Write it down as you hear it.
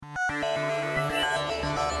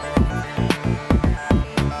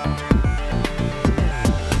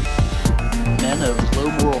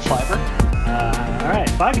Fiber. All right,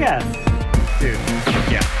 podcast. Dude,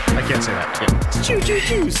 yeah, I can't say that. Yeah. Choo choo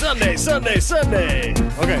choo, Sunday.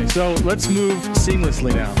 Okay, so let's move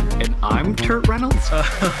seamlessly now. And I'm Kurt Reynolds.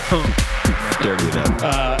 Dare do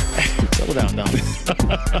that. Settle down, Dom.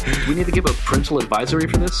 Do we need to give a parental advisory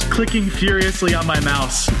for this? Clicking furiously on my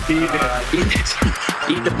mouse. Eat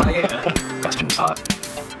the paella. Question's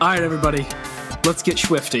hot. All right, everybody, let's get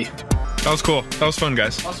swifty. That was cool. That was fun,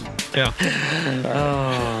 guys. Awesome. Yeah.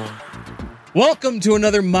 Welcome to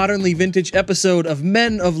another modernly vintage episode of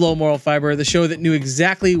Men of Low Moral Fiber, the show that knew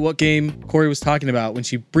exactly what game Corey was talking about when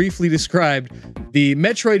she briefly described the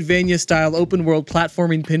Metroidvania-style open-world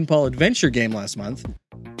platforming pinball adventure game last month.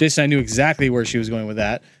 Jason and I knew exactly where she was going with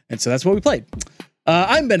that, and so that's what we played.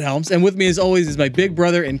 I'm Ben Helms, and with me as always is my big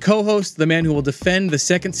brother and co-host, the man who will defend the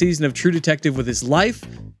second season of True Detective with his life,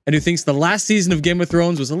 and who thinks the last season of Game of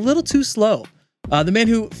Thrones was a little too slow. The man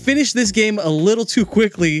who finished this game a little too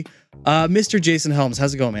quickly, Mr. Jason Helms.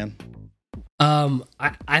 How's it going, man?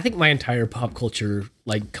 I think my entire pop culture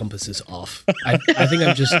compass is off. I think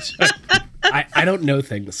I'm just I don't know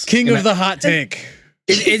things. King of the hot take.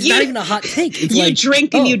 It's not even a hot take. It's you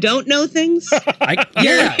drink and you don't know things.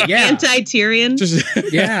 Yeah.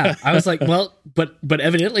 Anti-Tyrion. Yeah, I was like, well, but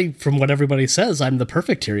evidently, from what everybody says, I'm the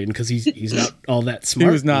perfect Tyrion because he's not all that smart.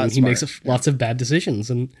 He was not. He makes lots of bad decisions,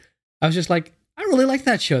 and I was just like, I really like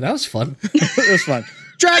that show. That was fun. It was fun.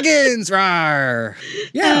 Dragons, rawr!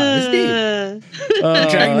 Yeah, it's neat.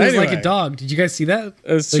 Dragon was like a dog. Did you guys see that?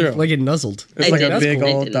 It's like, true. Like it nuzzled. It's like a big cool.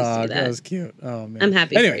 old dog. That was cute. Oh man, I'm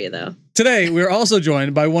happy for you though. Today we're also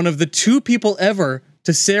joined by one of the two people ever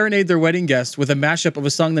to serenade their wedding guest with a mashup of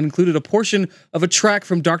a song that included a portion of a track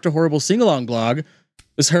from Dr. Horrible's sing-along blog. It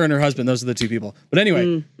was her and her husband. Those are the two people. But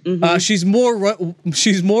anyway, she's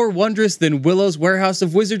more wondrous than Willow's Warehouse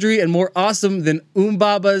of Wizardry and more awesome than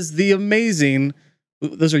Umbaba's The Amazing.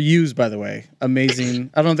 Those are used, by the way. Amazing.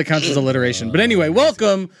 I don't know if that counts as alliteration. But anyway,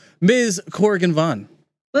 welcome, Ms. Corrigan Vaughn.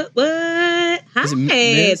 What? Hi.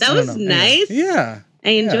 That was nice. Yeah. I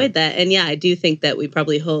enjoyed that. And yeah, I do think that we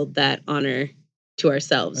probably hold that honor to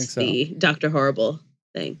ourselves, so. The Dr. Horrible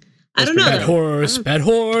thing. I don't know. Bad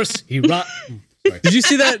horse. He rock. Did you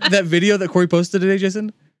see that video that Corey posted today,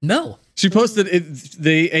 Jason? No. She posted it.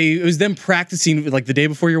 It was them practicing like the day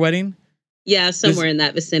before your wedding. Yeah, somewhere in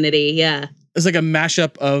that vicinity. Yeah. It's like a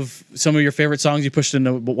mashup of some of your favorite songs. You pushed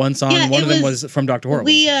into one song. Yeah, and one of them was from Dr.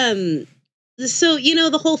 Horrible. So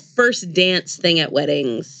the whole first dance thing at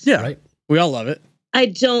weddings. Yeah, right. We all love it. I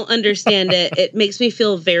don't understand it. It makes me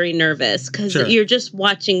feel very nervous because you're just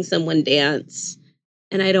watching someone dance,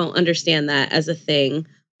 and I don't understand that as a thing.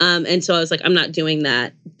 And so I was like, I'm not doing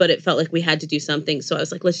that, but it felt like we had to do something. So I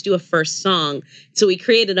was like, let's do a first song. So we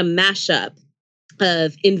created a mashup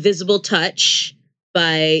of Invisible Touch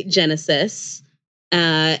by Genesis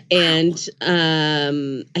and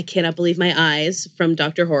I Cannot Believe My Eyes from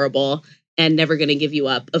Dr. Horrible and Never Gonna Give You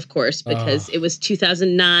Up, of course, because it was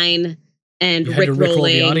 2009 and Rick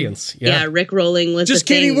Rolling. The audience. Yeah, Rick Rolling was just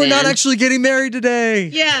kidding. We're not actually getting married today.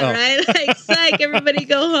 Yeah, right. Like, psych, everybody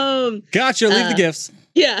go home. Gotcha. Leave the gifts.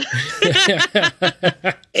 Yeah,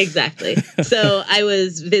 exactly. So I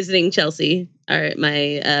was visiting Chelsea,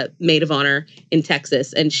 my maid of honor in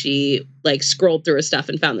Texas, and she scrolled through her stuff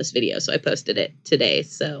and found this video. So I posted it today.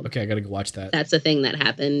 So okay, I gotta go watch that. That's a thing that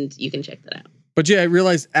happened. You can check that out. But yeah, I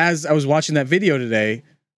realized as I was watching that video today,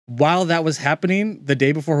 while that was happening, the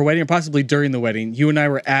day before her wedding, or possibly during the wedding, you and I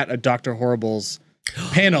were at a Dr. Horrible's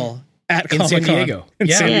panel. At in San Diego.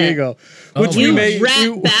 San Diego. Which you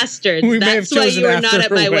rat bastard. That's why you were not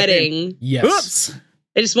at my wedding. Yes. Oops.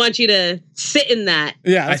 I just want you to sit in that.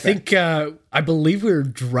 Yeah. I believe we were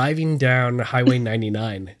driving down Highway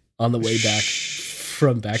 99 on the way back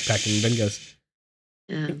from backpacking. Ben goes,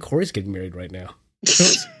 I think Corey's getting married right now.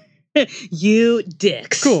 You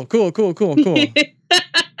dicks. Cool.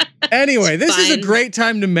 Anyway, this is a great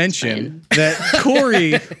time to mention that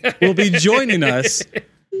Corey will be joining us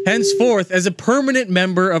henceforth as a permanent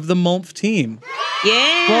member of the MOMF team.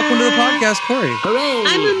 Yeah. Welcome to the podcast, Corey. Hooray.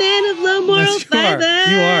 I'm a man of low moral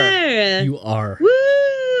fiber. You are.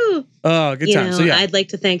 Woo. Oh, good time. So yeah, I'd like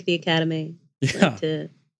to thank the Academy. Yeah. The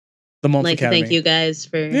MOMF Academy. Thank you guys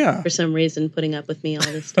for some reason putting up with me all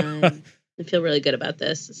this time. I feel really good about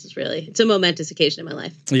this. It's a momentous occasion in my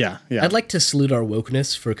life. Yeah. I'd like to salute our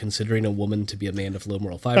wokeness for considering a woman to be a man of low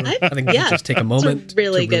moral fiber. I think we should just take a moment to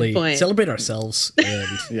really good point. Celebrate ourselves. And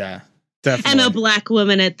yeah, definitely. And a black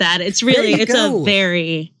woman at that. It's a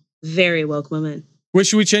very, very woke woman.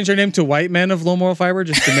 Should we change our name to White Men of Low Moral Fiber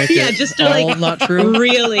just to make it just to all not true?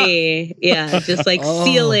 Really, just like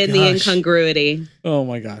seal in the incongruity. Oh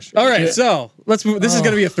my gosh! All right, so let's move. This is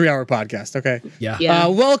going to be a 3-hour podcast. Okay. Yeah.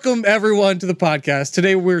 Welcome everyone to the podcast.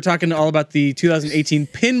 Today we're talking all about the 2018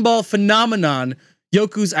 pinball phenomenon,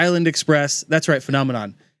 Yoku's Island Express. That's right,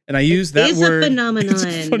 phenomenon. And I use that word. It's a phenomenon. It's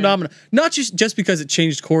a phenomenon. Not just because it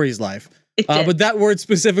changed Corey's life, but that word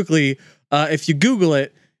specifically. If you Google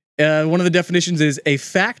it. One of the definitions is a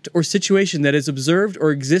fact or situation that is observed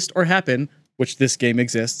or exist or happen, which this game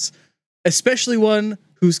exists, especially one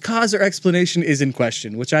whose cause or explanation is in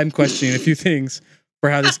question, which I'm questioning a few things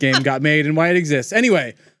for how this game got made and why it exists.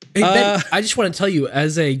 Anyway. Hey, Ben, I just want to tell you,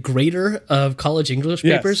 as a grader of college English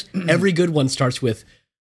papers, every good one starts with,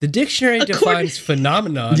 the dictionary defines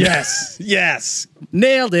phenomenon. Yes.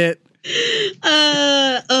 Nailed it. Do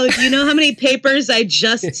you know how many papers I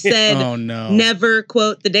just said never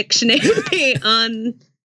quote the dictionary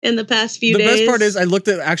in the past few days? The best part is I looked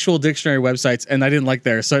at actual dictionary websites and I didn't like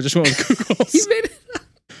theirs, so I just went with Google's. You made it.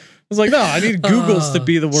 I was like, no, I need Google's to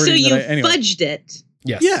be the wording. So you anyway. fudged it.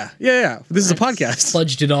 Yes. Yeah. This is a podcast.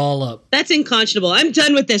 Fudged it all up. That's unconscionable. I'm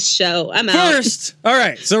done with this show. I'm out. First, all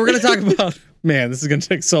right, so we're going to talk about... Man, this is going to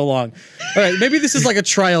take so long. All right, maybe this is like a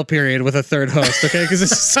trial period with a third host, okay? Because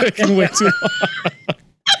this is taking way too long.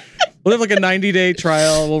 We'll have like a 90-day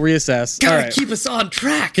trial. We'll reassess. Gotta keep us on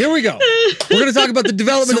track. Here we go. We're going to talk about the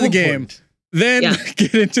development of the game. Then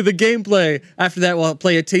get into the gameplay. After that, we'll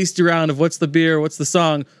play a tasty round of what's the beer, what's the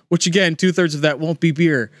song, which again, 2/3 of that won't be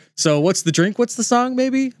beer. So what's the drink, what's the song,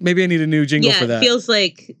 maybe? Maybe I need a new jingle for that. Yeah, it feels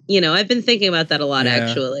like, I've been thinking about that a lot,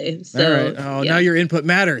 actually. So, all right. Oh, now your input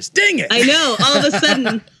matters. Dang it. I know. All of a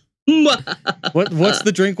sudden. What's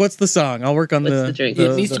the drink, what's the song? I'll work on the drink.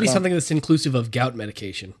 It needs to be something that's inclusive of gout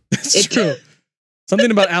medication. That's true.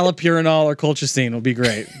 Something about allopurinol or colchicine will be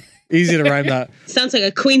great. Easy to rhyme that. Sounds like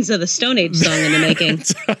a Queens of the Stone Age song in the making.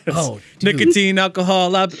 Nicotine,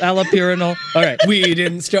 alcohol, allopurinol. All right. We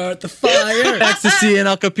didn't start the fire. Ecstasy and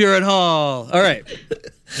allopurinol. All right.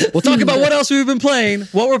 We'll talk about what else we've been playing.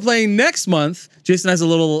 What we're playing next month. Jason has a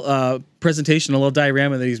little presentation, a little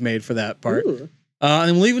diorama that he's made for that part.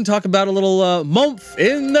 And we'll even talk about a little month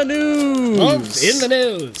in the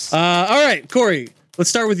news. All right, Corey, let's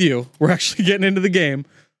start with you. We're actually getting into the game.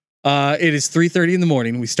 It is 3:30 in the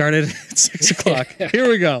morning. We started at 6 o'clock. Here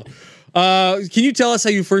we go. Can you tell us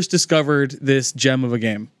how you first discovered this gem of a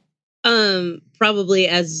game? Probably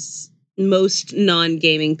as most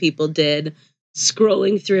non-gaming people did,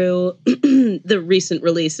 scrolling through the recent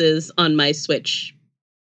releases on my Switch.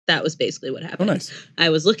 That was basically what happened. Oh, nice. I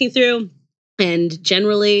was looking through, and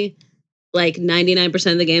generally, like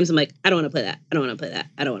 99% of the games, I'm like, I don't want to play that. I don't want to play that.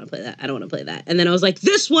 I don't want to play that. I don't want to play that. And then I was like,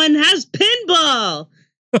 this one has pinball.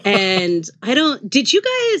 And did you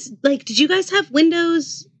guys have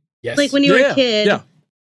Windows? Yes. Like when you were a kid? Yeah.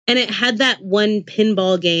 And it had that one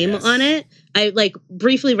pinball game on it. I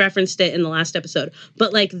briefly referenced it in the last episode,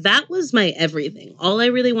 but that was my everything. All I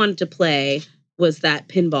really wanted to play was that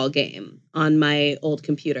pinball game on my old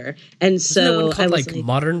computer. And so I was like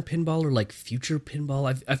modern pinball or like future pinball.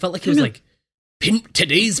 I felt like it was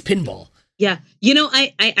today's pinball. Yeah.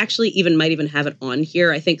 I actually might even have it on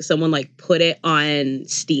here. I think someone put it on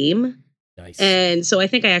Steam. Nice. And so I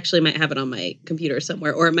think I actually might have it on my computer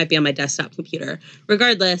somewhere, or it might be on my desktop computer.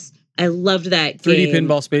 Regardless, I loved that 3D game.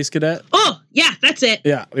 Pinball Space Cadet? Oh, yeah, that's it.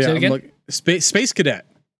 Yeah. Space Cadet.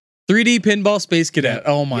 3D Pinball Space Cadet.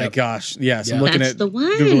 Yeah. Oh my gosh. Yes. Yeah. I'm looking that's at the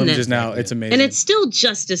one. Google Images now. It's amazing. And it's still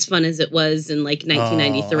just as fun as it was in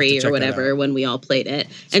 1993 or whatever when we all played it.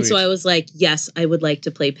 Sweet. And so I was like, yes, I would like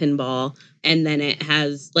to play pinball. And then it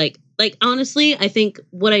has honestly, I think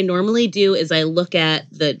what I normally do is I look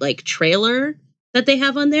at the trailer that they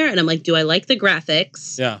have on there and I'm like, do I like the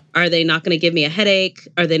graphics? Yeah. Are they not going to give me a headache?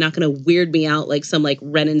 Are they not going to weird me out like some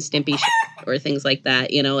Ren and Stimpy shit or things like that?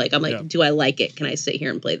 I'm like, do I like it? Can I sit here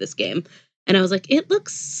and play this game? And I was like, it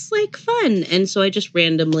looks like fun. And so I just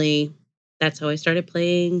randomly, that's how I started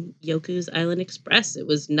playing Yoku's Island Express. It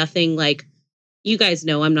was nothing you guys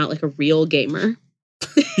know I'm not a real gamer.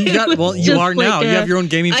 You are now. You have your own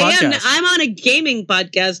gaming podcast. I'm on a gaming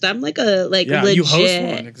podcast. I'm a legit you host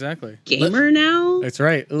one, exactly. gamer now. That's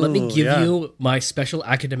right. Ooh, let me give you my special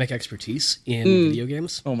academic expertise in video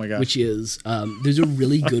games. Oh my gosh. Which is there's a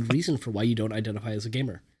really good reason for why you don't identify as a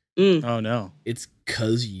gamer. Oh no. It's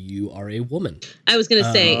because you are a woman. I was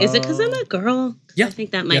gonna say, is it because I'm a girl? Yeah. I think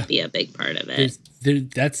that might be a big part of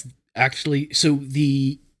it. That's actually so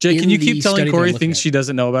the Jay, can you keep telling Corey things she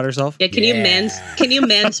doesn't know about herself? Yeah, can you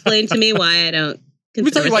mansplain to me why I don't Let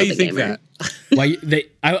me tell you why you think that.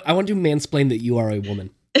 I want to mansplain that you are a woman.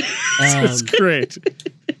 That's great.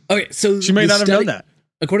 Okay, so She may not have done that.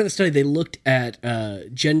 According to the study, they looked at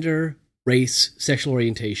gender, race, sexual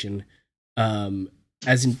orientation, and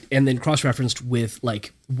then cross-referenced with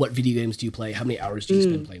like what video games do you play, how many hours do you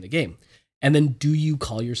spend playing the game, and then do you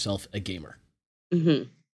call yourself a gamer? Mm-hmm.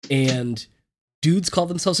 And dudes call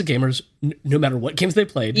themselves a gamers no matter what games they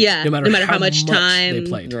played. Yeah, no matter how much time they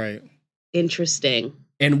played. Right. Interesting.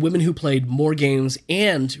 And women who played more games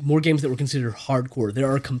and more games that were considered hardcore.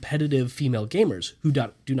 There are competitive female gamers who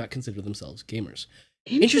do not consider themselves gamers.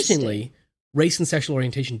 Interestingly, race and sexual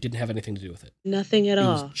orientation didn't have anything to do with it. Nothing at It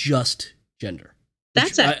all. was just gender.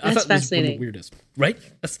 That's I thought was fascinating. one of the weirdest, right?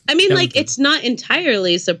 I mean, like, it's not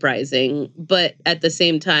entirely surprising, but at the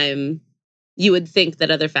same time, you would think that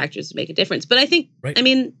other factors would make a difference. But I think, right. I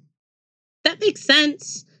mean, that makes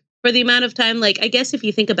sense for the amount of time. Like, I guess if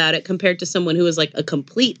you think about it, compared to someone who is like a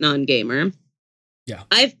complete non-gamer. Yeah.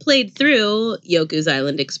 I've played through Yoku's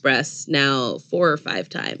Island Express now 4 or 5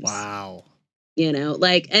 times. Wow. You know,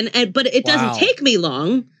 like, but it doesn't take me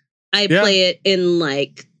long. I play it in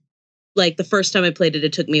like the first time I played it,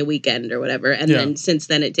 it took me a weekend or whatever. And then since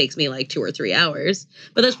then it takes me like 2 or 3 hours,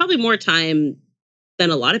 but there's probably more time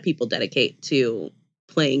than a lot of people dedicate to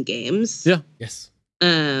playing games. Yeah. Yes.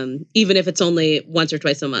 Even if it's only once or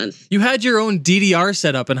twice a month. You had your own DDR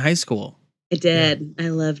set up in high school. I did. Yeah. I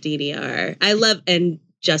love DDR. And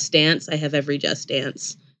Just Dance. I have every Just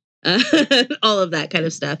Dance. All of that kind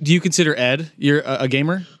of stuff. Do you consider Ed you're a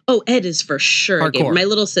gamer? Oh, Ed is for sure a gamer. My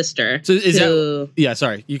little sister. So is that? Yeah,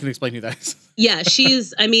 sorry. You can explain who that is. Yeah,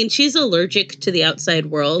 she's allergic to the outside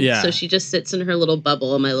world. Yeah. So she just sits in her little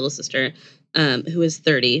bubble. My little sister, who is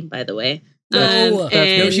 30, by the way. No,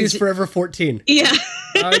 she's forever 14. Yeah.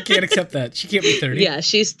 I can't accept that. She can't be 30. Yeah,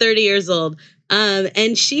 she's 30 years old.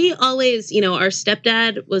 And she always, our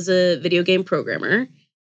stepdad was a video game programmer.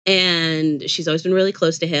 And she's always been really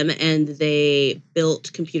close to him, and they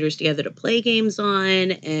built computers together to play games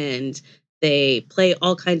on, and they play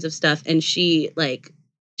all kinds of stuff. And she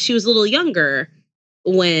was a little younger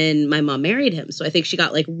when my mom married him. So I think she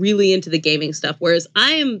got like really into the gaming stuff. Whereas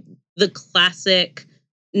I'm the classic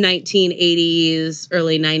 1980s,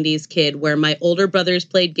 early 90s kid where my older brothers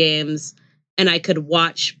played games and I could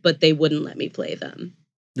watch, but they wouldn't let me play them.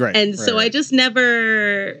 Right. And so I just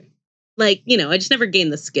never... I just never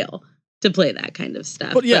gained the skill to play that kind of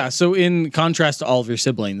stuff. But yeah, so in contrast to all of your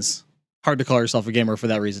siblings, hard to call yourself a gamer for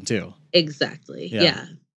that reason too. Exactly. Yeah.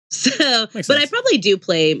 So, but I probably do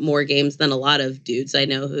play more games than a lot of dudes I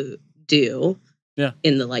know who do. Yeah.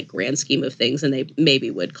 In the like grand scheme of things, and they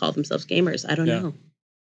maybe would call themselves gamers. I don't know.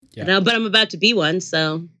 Yeah. But I'm about to be one,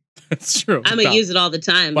 so that's true. I'm gonna use it all the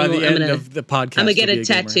time. By the end of the podcast, I'm gonna get a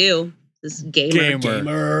tattoo. This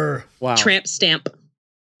gamer. Wow. Tramp stamp.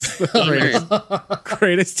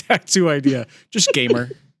 Greatest tattoo idea. Just gamer.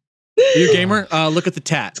 Are you a gamer? Look at the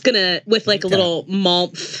tat. It's gonna with like a little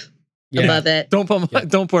month above it. Don't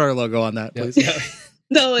put our logo on that, please. Yeah.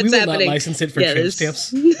 No, it's we will happening. Not license it for tramp stamps.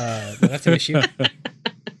 That's an issue.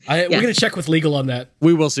 We're gonna check with legal on that.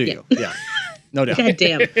 We will sue you. Yeah, no doubt. God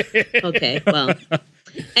damn. Okay, well.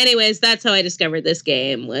 Anyways, that's how I discovered this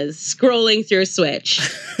game, was scrolling through Switch.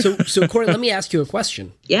 So Corey, let me ask you a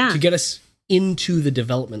question. Yeah. To get us into the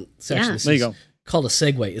development section. Yeah. This there you go. Called a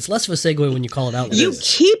segue. It's less of a segue when you call it out. You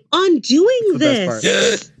keep on doing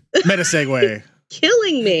this. Meta segue.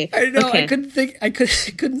 Killing me. I know. Okay. I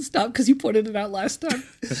couldn't stop because you pointed it out last time.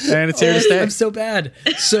 And it's here to stay. I'm so bad.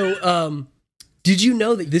 So, did you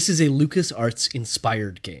know that this is a LucasArts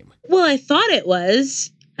inspired game? Well, I thought it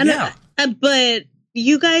was. But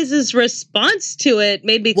you guys' response to it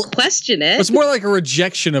made me question it. It's more like a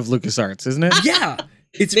rejection of LucasArts, isn't it? Yeah.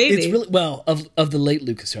 It's really of the late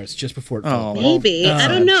LucasArts just before it fell. Maybe. I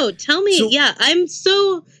don't know. Tell me. I'm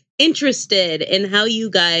so interested in how you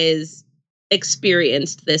guys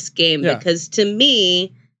experienced this game because to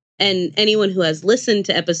me and anyone who has listened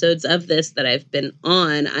to episodes of this that I've been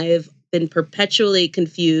on, I've been perpetually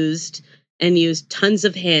confused and used tons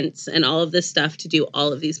of hints and all of this stuff to do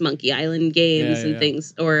all of these Monkey Island games and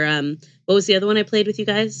things. Or what was the other one I played with you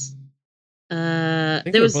guys? I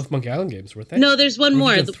think they were both Monkey Island games, weren't they? No, there's one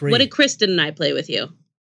more. What did Kristen and I play with you?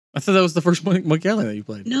 I thought that was the first Monkey Island that you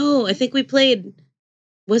played. No, I think we played...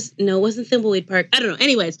 wasn't Thimbleweed Park. I don't know.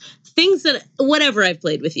 Anyways, things that... Whatever I've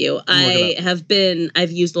played with you.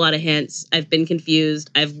 I've used a lot of hints. I've been confused.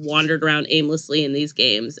 I've wandered around aimlessly in these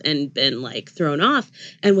games and been like thrown off.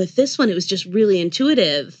 And with this one, it was just really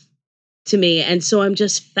intuitive to me. And so I'm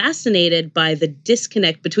just fascinated by the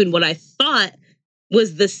disconnect between what I thought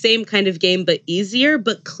was the same kind of game, but easier,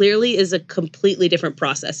 but clearly is a completely different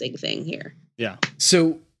processing thing here. Yeah.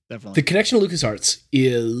 So definitely. The connection to LucasArts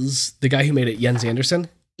is the guy who made it, Jens Anderson.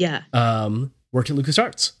 Yeah. Worked at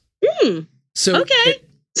LucasArts. So Okay.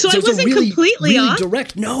 So I it's a wasn't completely really off.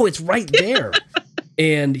 direct. No, it's right there.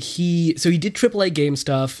 And he did AAA game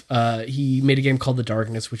stuff. He made a game called The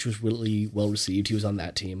Darkness, which was really well received. He was on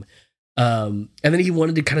that team. And then he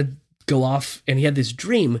wanted to kind of go off, and he had this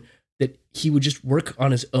dream that he would just work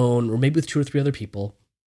on his own, or maybe with 2 or 3 other people,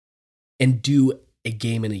 and do a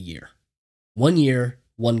game in a year. 1 year,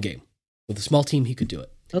 1 game. With a small team, he could do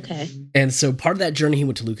it. Okay. And so part of that journey, he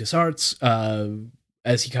went to LucasArts,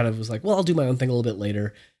 as he kind of was like, well, I'll do my own thing a little bit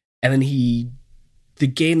later. And then the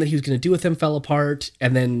game that he was going to do with him fell apart.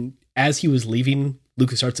 And then as he was leaving,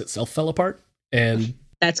 LucasArts itself fell apart. And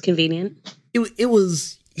That's convenient. it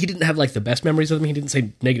was, he didn't have like the best memories of them. He didn't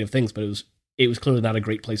say negative things, but it was clearly not a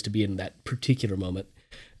great place to be in that particular moment.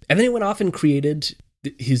 And then he went off and created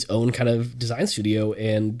his own kind of design studio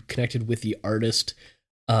and connected with the artist.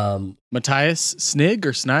 Matthias Snig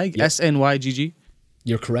or Snygg? Yep. SNYGG.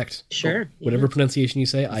 You're correct. Sure. Whatever pronunciation you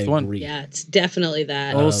say, I the one. agree. Yeah, it's definitely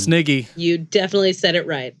that. Oh, Sniggy. You definitely said it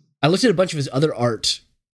right. I looked at a bunch of his other art,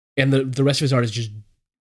 and the rest of his art is just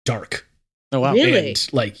dark. Oh, wow. Really? And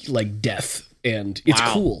like death, and it's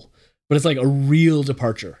Wow. cool, but it's like a real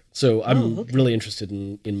departure. So I'm okay. really interested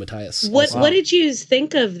in Matthias. What also. What did you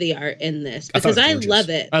think of the art in this? I thought it Because was I gorgeous. love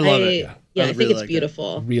it. I love it, yeah. I I think really it's like it.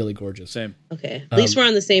 beautiful. Really gorgeous. Same. Okay. At least we're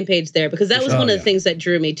on the same page there, because that was sure. one Oh, of the yeah. things that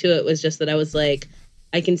drew me to it, was just that I was like,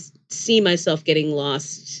 I can see myself getting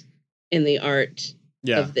lost in the art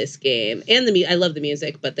Yeah. of this game. And I love the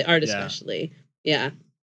music, but the art Yeah. especially. Yeah.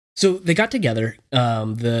 So they got together,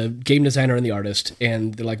 the game designer and the artist,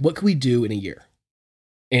 and they're like, "What can we do in a year?"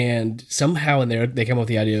 And somehow in there, they came up with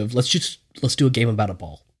the idea of let's do a game about a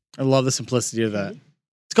ball. I love the simplicity of that.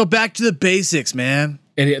 Let's go back to the basics, man.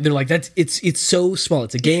 And they're like, it's so small.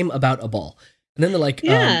 It's a game about a ball. And then they're like,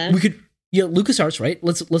 Yeah. we could, LucasArts, right?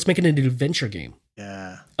 Let's make it into an adventure game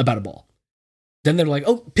Yeah. about a ball. Then they're like,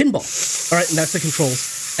 oh, pinball. All right, and that's the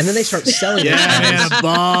controls. And then they start selling. Yeah, these man. things. A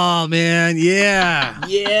ball, man. Yeah.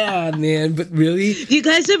 Yeah, man. But really, You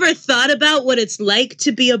guys ever thought about what it's like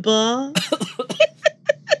to be a ball?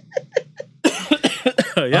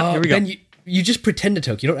 Yeah. Here we go. Ben, you just pretend to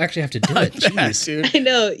talk. You don't actually have to do it. Yeah, Jeez. dude. I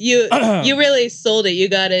know. You really sold it. You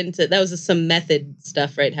got into that was some method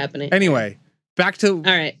stuff right happening. Anyway, back to All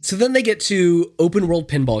right. So then they get to open world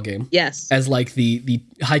pinball game Yes. as like the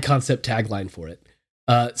high concept tagline for it.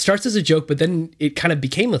 Starts as a joke, but then it kind of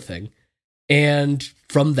became a thing. And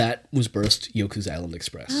from that was birthed Yoku's Island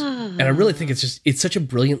Express. And I really think it's such a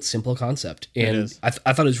brilliant, simple concept. And is. I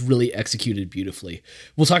thought it was really executed beautifully.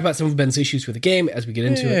 We'll talk about some of Ben's issues with the game as we get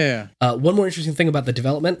into it. Yeah. One more interesting thing about the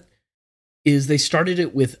development is they started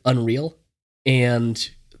it with Unreal, and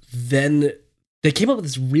then they came up with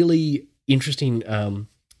this really interesting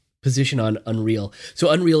position on Unreal. So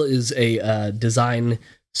Unreal is a design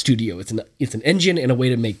studio. It's an engine and a way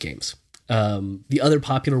to make games. The other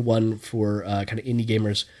popular one for kind of indie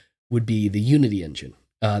gamers would be the Unity engine.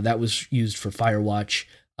 That was used for Firewatch,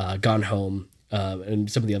 Gone Home, and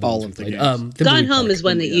some of the other All ones of we the played. games. Gone Home is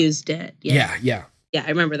one that yeah. used it. Yeah, yeah. Yeah, I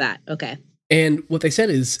remember that. Okay. And what they said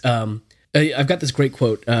is, I've got this great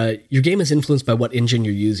quote. Your game is influenced by what engine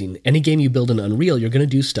you're using. Any game you build in Unreal, you're going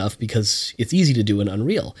to do stuff because it's easy to do in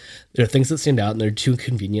Unreal. There are things that stand out and they're too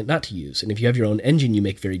convenient not to use. And if you have your own engine, you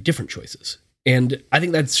make very different choices. And I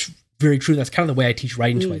think that's very true. That's kind of the way I teach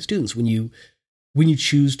writing to my students. When you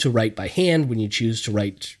choose to write by hand, when you choose to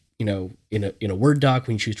write, in a Word doc,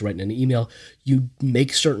 when you choose to write in an email, you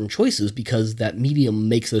make certain choices because that medium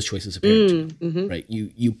makes those choices apparent. Mm-hmm. Right?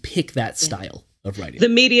 You pick that style of writing. The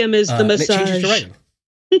medium is the And it changes massage. to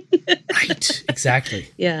writing. Right, exactly.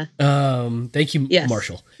 Yeah. Thank you, Yes.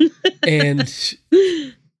 Marshall. And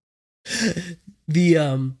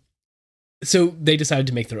so they decided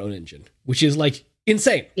to make their own engine, which is like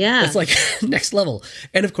insane. Yeah. It's like next level.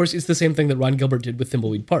 And of course, it's the same thing that Ron Gilbert did with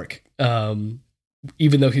Thimbleweed Park.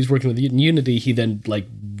 Even though he's working with Unity, he then like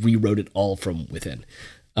rewrote it all from within.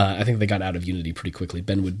 I think they got out of Unity pretty quickly.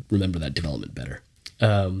 Ben would remember that development better.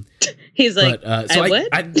 He's like, So I would?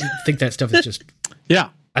 I think that stuff is just Yeah.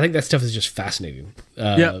 I think that stuff is just fascinating.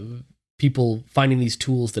 Yeah. People finding these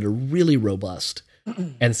tools that are really robust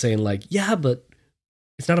and saying like, yeah, but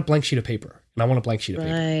it's not a blank sheet of paper, and I want a blank sheet of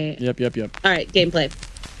paper. Right. Yep. All right. Gameplay.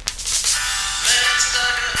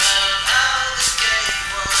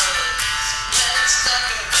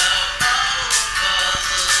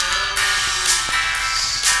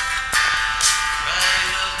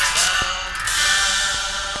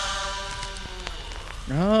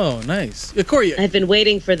 Oh, nice. Corey, I've been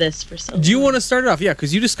waiting for this for so long. do you want to start it off? Yeah,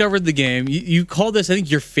 because you discovered the game. You called this, I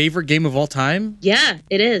think, your favorite game of all time. Yeah,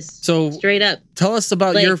 it is. So Straight up. tell us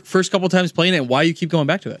about Like- your first couple times playing it and why you keep going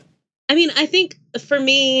back to it. I mean, I think for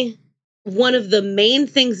me, one of the main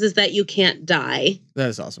things is that you can't die. That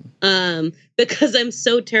is awesome. Because I'm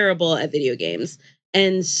so terrible at video games.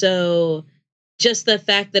 And so just the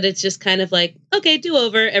fact that it's just kind of like, okay, do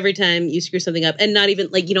over every time you screw something up, and not even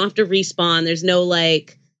like, you don't have to respawn. There's no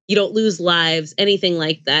like, you don't lose lives, anything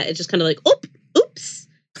like that. It's just kind of like, oops.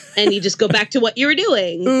 And you just go back to what you were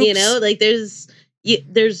doing. You know, like there's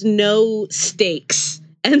no stakes.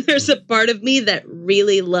 And there's a part of me that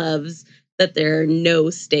really loves that there are no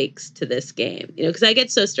stakes to this game, you know, because I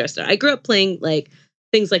get so stressed out. I grew up playing like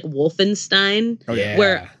things like Wolfenstein,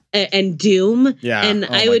 and Doom, and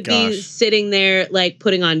I would be sitting there like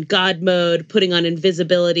putting on God mode, putting on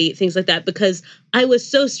invisibility, things like that, because I was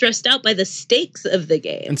so stressed out by the stakes of the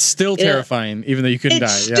game. And still terrifying, even though you couldn't die.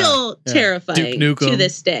 It's still terrifying to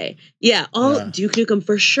this day. Yeah, Duke Nukem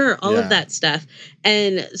for sure, all of that stuff.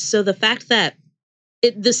 And so the fact that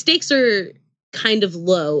the stakes are kind of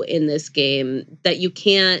low in this game, that you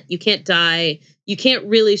can't die, you can't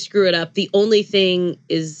really screw it up. The only thing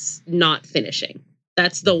is not finishing.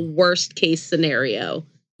 That's the worst case scenario,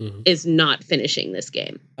 is not finishing this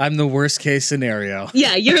game. I'm the worst case scenario.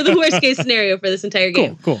 Yeah, you're the worst case scenario for this entire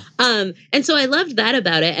game. Cool. And so I loved that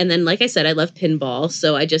about it. And then, like I said, I love pinball,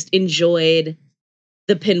 so I just enjoyed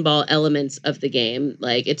the pinball elements of the game.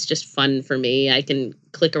 Like, it's just fun for me. I can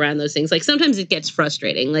click around those things. Like, sometimes it gets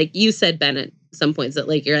frustrating. Like you said, Ben, at some points that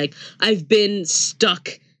like, you're like, I've been stuck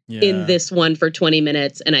in this one for 20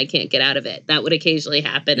 minutes and I can't get out of it. That would occasionally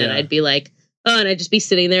happen. And I'd be like, and I'd just be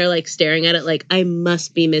sitting there like staring at it like, I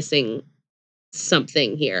must be missing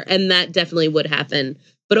something here. And that definitely would happen.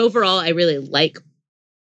 But overall, I really like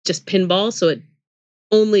just pinball, so it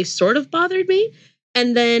only sort of bothered me.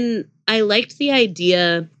 And then I liked the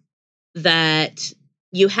idea that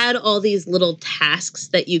you had all these little tasks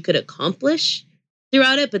that you could accomplish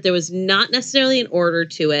throughout it, but there was not necessarily an order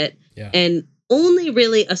to it. Yeah. And only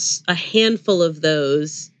really a handful of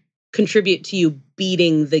those contribute to you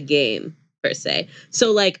beating the game, per se.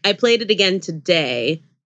 So, like, I played it again today,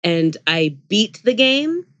 and I beat the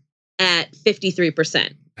game at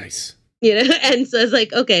 53%. Nice. You know? And so I was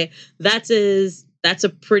like, okay, that's a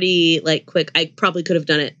pretty, like, quick. I probably could have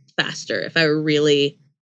done it faster if I were really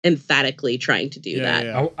emphatically trying to do that.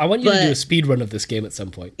 Yeah. I want you to do a speed run of this game at some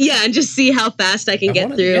point. Yeah, and just see how fast I can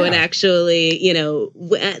get through and actually, you know,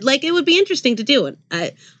 like, it would be interesting to do. And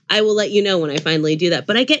I will let you know when I finally do that.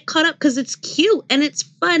 But I get caught up because it's cute and it's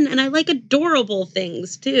fun and I like adorable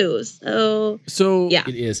things too. So yeah,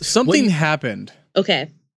 it is. Something happened. Okay.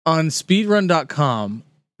 On speedrun.com,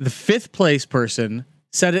 the 5th place person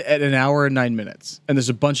set it at 1 hour and 9 minutes. And there's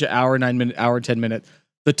a bunch of hour, 9 minute, hour, 10 minute.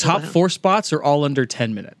 The top 4 spots are all under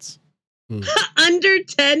 10 minutes. Under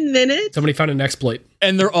 10 minutes? Somebody found an exploit.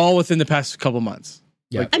 And they're all within the past couple months.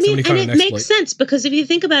 Yeah, like, I mean, and it makes sense because if you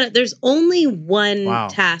think about it, there's only one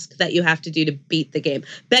task that you have to do to beat the game.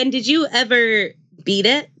 Ben, did you ever beat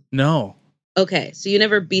it? No. Okay, so you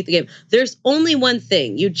never beat the game. There's only one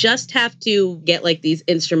thing. You just have to get like these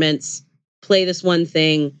instruments, play this one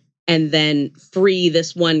thing, and then free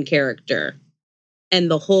this one character. And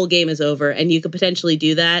the whole game is over, and you could potentially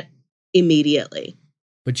do that immediately.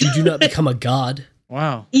 But you do not become a god.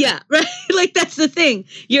 Wow. Yeah, right. Like, that's the thing.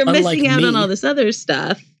 You're missing out on all this other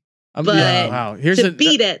stuff. But to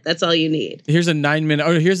beat it, that's all you need. Here's a 9 minute.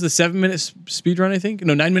 Oh, here's the 7 minute speed run. I think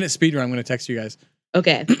 9 minute speed run. I'm going to text you guys.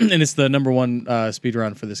 Okay. And it's the number 1 speed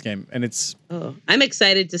run for this game, and it's. Oh, I'm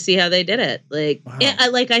excited to see how they did it. Like,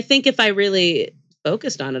 I think if I really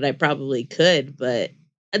focused on it, I probably could, but.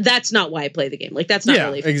 That's not why I play the game. Like, that's not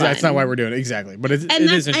really fun. That's not why we're doing it. Exactly. But it is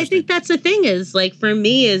interesting. I think that's the thing is, like, for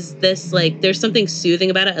me, is this, like, there's something soothing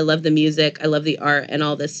about it. I love the music. I love the art and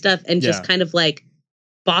all this stuff. And just kind of, like,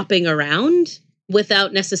 bopping around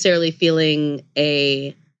without necessarily feeling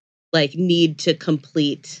a, like, need to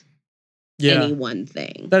complete any one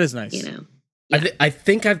thing. That is nice. You know? Yeah. I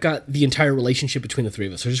think I've got the entire relationship between the three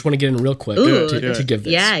of us. So I just want to get in real quick to give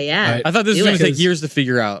this. Yeah. Right? I thought this was going to take years to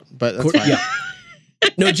figure out, but that's fine. Yeah.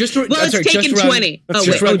 No, it's taken 20.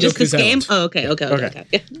 Just this game? Oh, okay.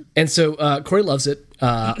 Yeah. And so Corey loves it.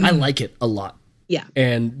 I like it a lot. Yeah.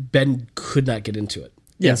 And Ben could not get into it.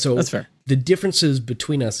 Yeah, and so that's fair. The differences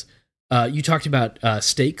between us, you talked about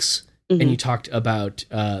stakes, and you talked about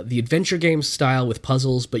the adventure game style with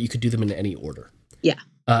puzzles, but you could do them in any order. Yeah.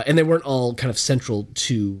 And they weren't all kind of central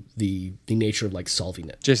to the nature of, like, solving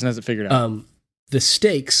it. Jason has it figured out. The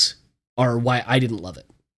stakes are why I didn't love it.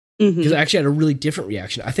 Because I actually had a really different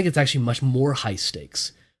reaction. I think it's actually much more high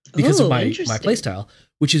stakes because of my play style,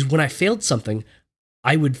 which is when I failed something,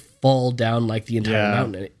 I would fall down like the entire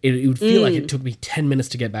mountain. It would feel like it took me 10 minutes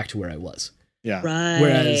to get back to where I was. Yeah. Right.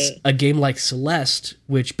 Whereas a game like Celeste,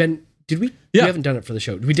 which Ben, Did we? Yeah. We haven't done it for the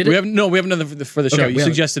show. We did it? We haven't done it for the show. Okay, You we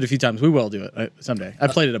haven't. suggested a few times. We will do it someday. I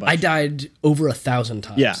played it a bunch. I died over 1,000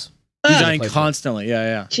 times. Yeah. You're dying Play for it. constantly.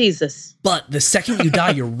 Yeah. Jesus. But the second you die,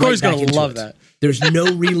 you're right Corey's back gonna into love it. that. There's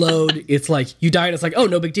no reload. It's like you die and it's like, oh,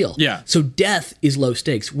 no big deal. Yeah. So death is low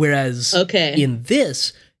stakes. Whereas Okay. in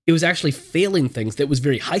this, it was actually failing things that was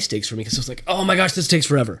very high stakes for me because it was like, oh my gosh, this takes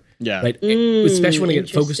forever. Yeah. Right. Especially when I get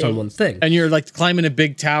focused on interesting. one thing. And you're like climbing a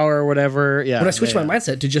big tower or whatever. Yeah. When I switched yeah. my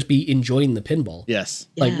mindset to just be enjoying the pinball, Yes.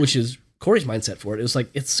 like Yeah. which is Corey's mindset for it, it was like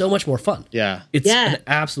it's so much more fun. Yeah. It's Yeah. an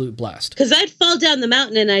absolute blast. Because I'd fall down the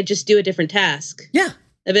mountain and I'd just do a different task. Yeah.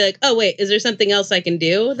 I'd be like, oh, wait, is there something else I can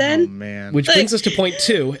do Oh then? man. Which brings us to point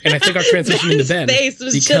 2, and I think our transition into Ben. His face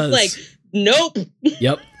was just like, nope.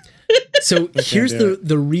 Yep. So here's do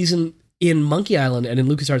the reason in Monkey Island and in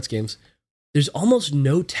LucasArts games, there's almost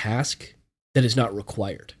no task that is not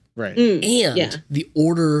required. Right. And Yeah. the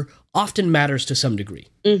order often matters to some degree,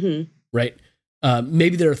 Mm-hmm. right?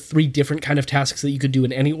 Maybe there are 3 different kind of tasks that you could do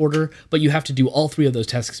in any order, but you have to do all 3 of those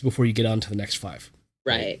tasks before you get on to the next 5.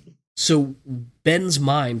 Right. So Ben's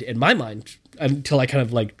mind and my mind, until I kind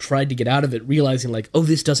of like tried to get out of it, realizing like, oh,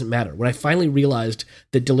 this doesn't matter. When I finally realized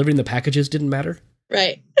that delivering the packages didn't matter,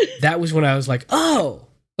 Right. that was when I was like, oh,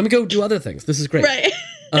 let me go do other things. This is great. Right.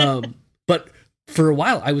 But for a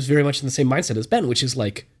while, I was very much in the same mindset as Ben, which is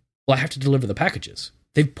like, well, I have to deliver the packages.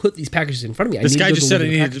 They've put these packages in front of me. This I need guy to go just said I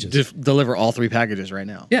deliver the needed packages. to deliver all 3 packages right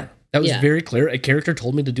now. Yeah, that was Yeah. very clear. A character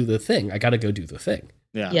told me to do the thing. I got to go do the thing.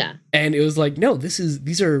 Yeah. Yeah. And it was like, no,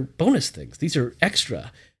 these are bonus things. These are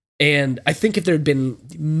extra. And I think if there had been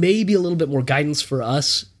maybe a little bit more guidance for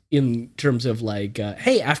us in terms of like,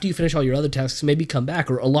 hey, after you finish all your other tasks, maybe come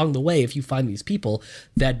back, or along the way, if you find these people,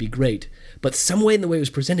 that'd be great. But some way in the way it was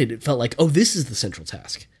presented, it felt like, oh, this is the central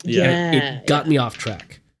task. Yeah. And it got me off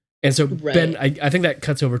track. And so, Right. Ben, I think that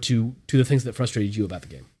cuts over to the things that frustrated you about the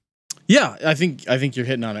game. Yeah, I think you're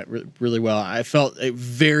hitting on it really well. I felt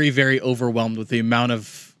very, very overwhelmed with the amount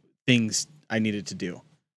of things I needed to do.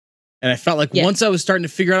 And I felt like Yeah. once I was starting to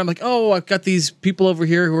figure out, I'm like, oh, I've got these people over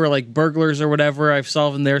here who are like burglars or whatever. I've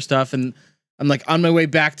solved their stuff. And I'm like on my way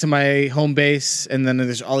back to my home base. And then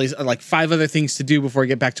there's all these like 5 other things to do before I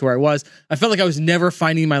get back to where I was. I felt like I was never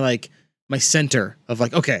finding my center of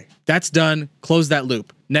like, okay, that's done. Close that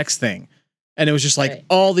loop. Next thing. And it was just like Right.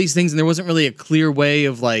 all these things. And there wasn't really a clear way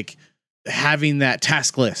of like having that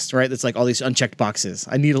task list, right? That's like all these unchecked boxes.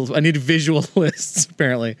 I need visual lists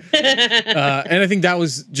apparently. And I think that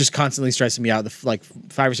was just constantly stressing me out, the like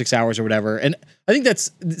 5 or 6 hours or whatever. And I think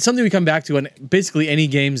that's something we come back to on basically any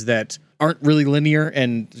games that aren't really linear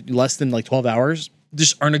and less than like 12 hours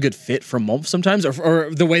just aren't a good fit for Monf sometimes,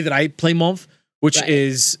 or the way that I play Monf, which Right.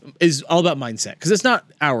 is all about mindset. Because it's not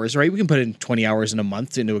hours, right? We can put in 20 hours in a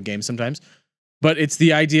month into a game sometimes. But it's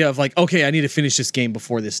the idea of like, okay, I need to finish this game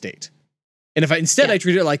before this date. And if I Yeah.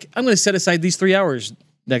 treat it like, I'm going to set aside these 3 hours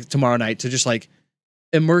tomorrow night to just like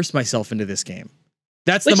immerse myself into this game.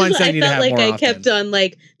 That's Which the is mindset what I need I to felt have like more I often. kept on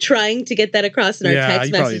like trying to get that across in our Yeah, text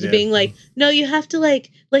you probably message, did. being like, no, you have to like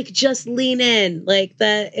just lean in, like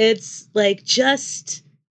that. It's like just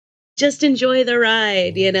enjoy the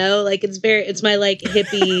ride, you know. Like it's my like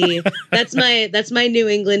hippie. that's my New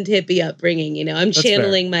England hippie upbringing, you know. I'm That's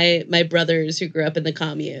channeling my brothers who grew up in the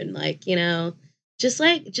commune, like, you know, just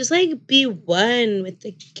like be one with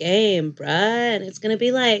the game, bruh, and it's gonna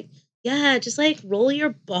be like, yeah, just like roll your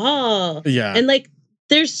ball. Yeah. And like,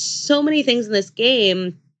 there's so many things in this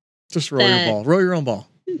game. Just roll your ball. Roll your own ball.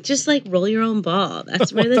 Just like roll your own ball.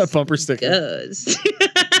 That's where That this bumper sticker. goes.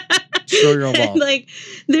 Just roll your own ball. Like,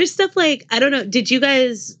 there's stuff like, I don't know. Did you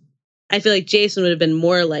guys? I feel like Jason would have been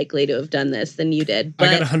more likely to have done this than you did. But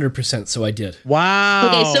I got 100%, so I did. Wow.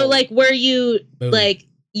 okay, so like, where you Boom. like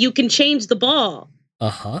you can change the ball,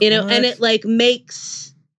 Uh-huh. you know, What? and it like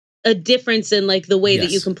makes a difference in like the way that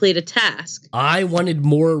Yes. you complete a task. I wanted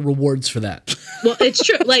more rewards for that. Well, it's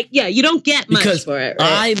true. Like, yeah, you don't get much Because for it.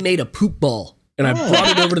 Right? I made a poop ball and I Oh. brought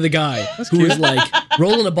it over to the guy who cute. was like,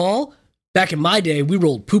 rolling a ball? Back in my day, we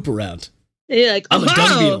rolled poop around. And you're like, I'm a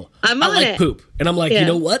dung beetle. I'm I on like it. poop. And I'm like, Yeah. you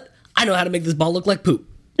know what? I know how to make this ball look like poop.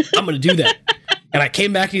 I'm going to do that. And I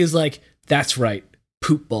came back and he was like, that's right.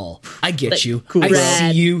 Poop ball. I get Like, you. cool. I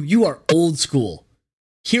Rad. see you. You are old school.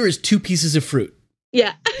 Here is 2 pieces of fruit.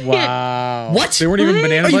 Yeah. Wow. What? They weren't even What?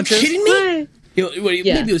 banana Are you bunches? kidding me? Why?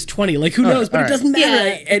 Maybe it was 20. Like, who All right, knows? But all it right. doesn't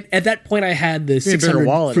matter. Yeah. At that point, I had the need a bigger 600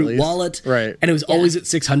 wallet, at fruit least. wallet. Right. And it was always at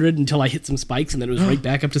 600 until I hit some spikes, and then it was right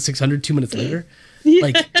back up to 600 2 minutes later.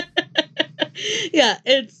 Like, Yeah,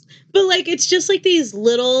 it's just like these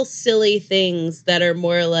little silly things that are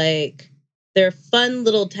more like they're fun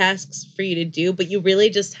little tasks for you to do, but you really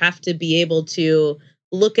just have to be able to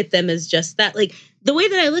look at them as just that. Like, the way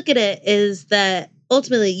that I look at it is that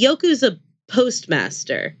ultimately Yoku's a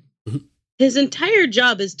postmaster. Mhm. His entire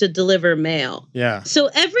job is to deliver mail. Yeah. So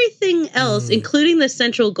everything else, including the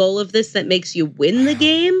central goal of this that makes you win the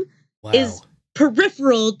game, Wow. is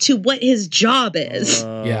peripheral to what his job is.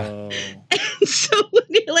 Yeah. So when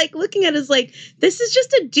you're like looking at it as like, this is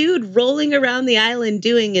just a dude rolling around the island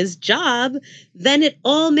doing his job, then it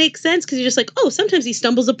all makes sense because you're just like, oh, sometimes he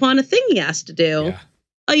stumbles upon a thing he has to do. Yeah.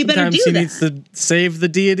 Oh, you better Sometimes do he that. needs to save the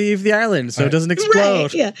deity of the island so it Right. doesn't explode.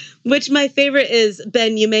 Right, yeah. Which my favorite is,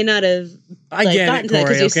 Ben, you may not have I like, get gotten it, to that 'cause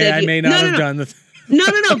Corey. you Okay, said I you- may not No, have no. done the. No,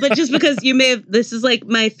 but just because you may have, this is like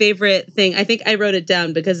my favorite thing. I think I wrote it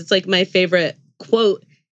down because it's like my favorite quote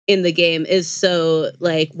in the game is so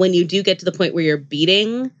like when you do get to the point where you're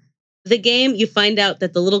beating the game, you find out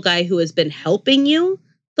that the little guy who has been helping you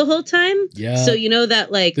the whole time. Yeah. So you know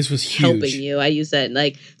that like This was helping huge. you. I use that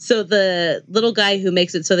like, so the little guy who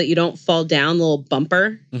makes it so that you don't fall down, the little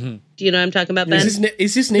bumper. Mhm. Do you know what I'm talking about, Ben?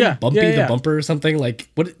 Is his name Yeah, Bumpy yeah, the yeah. Bumper or something? Like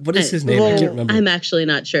what is his name? I Well, can't remember. I'm actually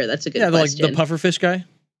not sure. That's a good Yeah, like question. the pufferfish guy.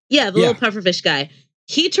 Yeah, the Yeah. little pufferfish guy.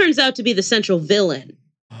 He turns out to be the central villain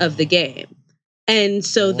of the game. And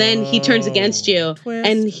so then he turns against you Twist.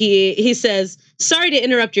 and he says, "Sorry to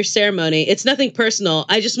interrupt your ceremony. It's nothing personal.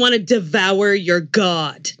 I just want to devour your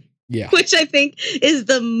god." Yeah. Which I think is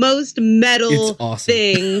the most metal It's awesome.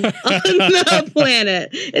 thing on the planet.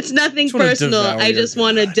 It's nothing Just wanna personal. devour I your just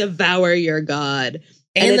want to god. devour your god.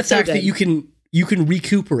 And the it's so fact that good. you can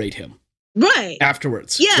recuperate him Right.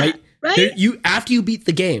 afterwards. Yeah, Right? right? There, you after you beat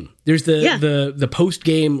the game, there's Yeah. the post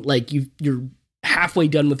game, like you're halfway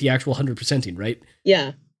done with the actual 100%ing, right?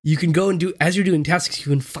 Yeah. You can go and do, as you're doing tasks, you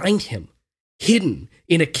can find him hidden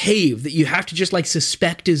in a cave that you have to just like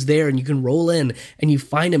suspect is there, and you can roll in and you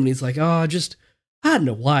find him and he's like, I don't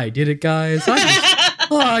know why I did it, guys.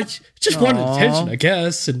 I just wanted Aw. attention, I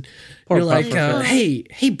guess. And Poor you're like, pufferfish.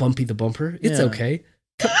 hey, Bumpy the Bumper, it's Yeah. okay.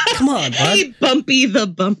 Come on, bud. Hey, Bumpy the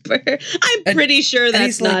Bumper. I'm And- pretty sure and that's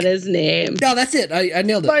he's not like- his name. No, that's it. I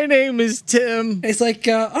nailed it. My name is Tim. And it's like,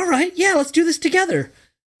 all right, yeah, let's do this together.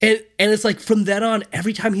 And it's like from then on,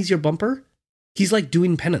 every time he's your bumper, he's like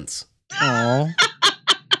doing penance. Oh,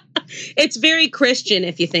 It's very Christian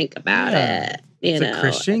if you think about Yeah. it. You It's a know,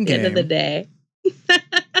 Christian at the end of the game. day.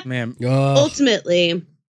 man. Oh, Ultimately,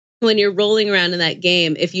 when you're rolling around in that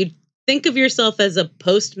game, if you think of yourself as a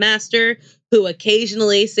postmaster who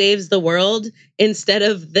occasionally saves the world instead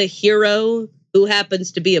of the hero who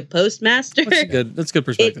happens to be a postmaster, That's good. That's good it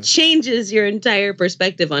perspective. changes your entire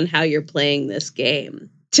perspective on how you're playing this game.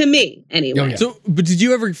 To me, anyway. Oh, yeah. So, but did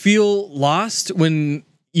you ever feel lost when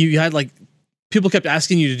you had like people kept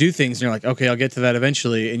asking you to do things and you're like, okay, I'll get to that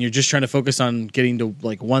eventually, and you're just trying to focus on getting to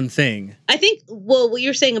like one thing? I think, well, what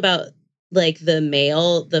you're saying about like the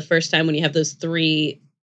mail, the first time when you have those 3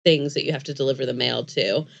 things that you have to deliver the mail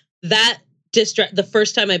to, that the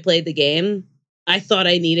first time I played the game, I thought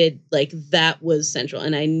I needed like that was central,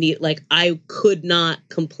 and I could not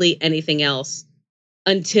complete anything else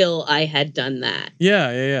until I had done that.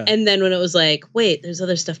 Yeah. And then when it was like, wait, there's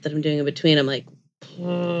other stuff that I'm doing in between, I'm like,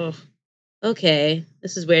 oh, okay,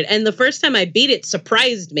 this is weird. And the first time I beat it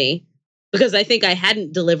surprised me because I think I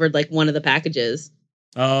hadn't delivered like one of the packages.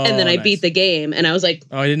 Oh, And then I nice. beat the game and I was like,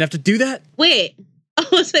 Oh, I didn't have to do that. wait, I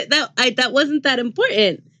was like, that wasn't that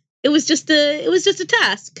important. It was just a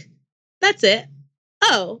task. That's it.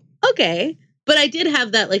 Oh, okay. But I did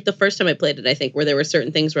have that like the first time I played it, I think, where there were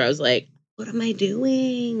certain things where I was like, what am I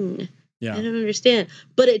doing? Yeah. I don't understand.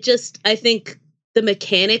 But I think the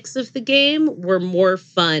mechanics of the game were more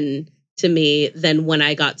fun to me than when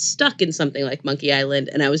I got stuck in something like Monkey Island.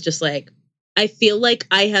 And I was just like, I feel like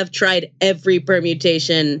I have tried every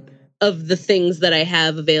permutation of the things that I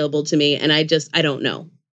have available to me. And I don't know.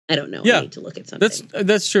 Yeah. I need to look at something.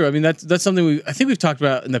 That's true. I mean, that's something I think we've talked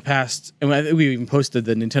about in the past, and I think we even posted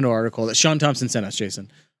the Nintendo article that Sean Thompson sent us,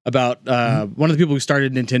 Jason, about one of the people who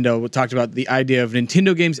started Nintendo talked about the idea of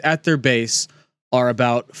Nintendo games at their base are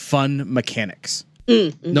about fun mechanics.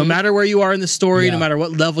 No matter where you are in the story, Yeah. no matter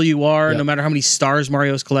what level you are, Yeah. no matter how many stars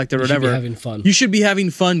Mario's collected or you should be whatever, having fun. you should be having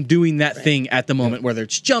fun doing that thing at the moment, whether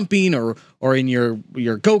it's jumping or in your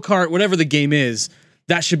go-kart, whatever the game is.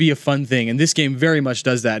 That should be a fun thing, and this game very much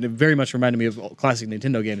does that. It very much reminded me of classic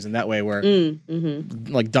Nintendo games in that way, where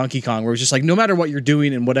like Donkey Kong, where it's just like no matter what you're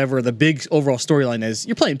doing and whatever the big overall storyline is,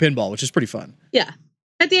 you're playing pinball, which is pretty fun. Yeah.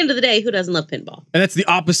 At the end of the day, who doesn't love pinball? And that's the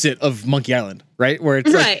opposite of Monkey Island, right? Where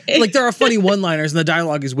it's Right. like there are funny one-liners and the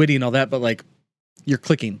dialogue is witty and all that, but like you're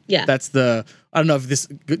clicking. Yeah. That's the, I don't know if this,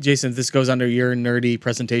 Jason, if this goes under your nerdy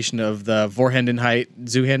presentation of the Vorhandenheit,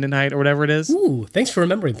 Zuhandenheit, or whatever it is. Ooh, thanks for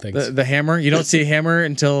remembering things. The hammer. You don't see a hammer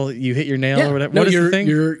until you hit your nail Yeah. or whatever. No, What is you're the thing?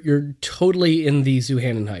 you're totally in the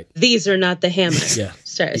Zuhandenheit. These are not the hammers. Yeah.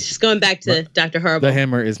 Sorry, it's just going back to Dr. Horrible. The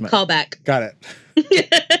hammer is my. Callback. Got it.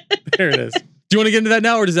 There it is. Do you want to get into that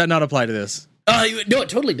now, or does that not apply to this? No, it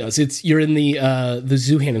totally does. You're in the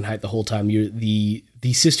Zuhandenheit the whole time. The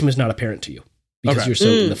system is not apparent to you because Okay. you're so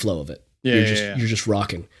in the flow of it. Yeah, You're just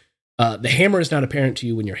rocking. The hammer is not apparent to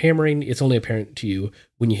you when you're hammering. It's only apparent to you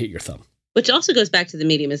when you hit your thumb. Which also goes back to the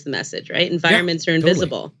medium is the message, right? Environments are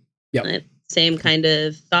invisible. Yep. Right? Same kind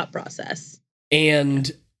of thought process. And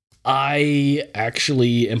I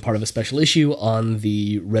actually am part of a special issue on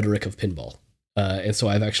the rhetoric of pinball. And so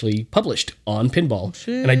I've actually published on pinball.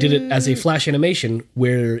 And I did it as a flash animation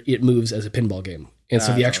where it moves as a pinball game. And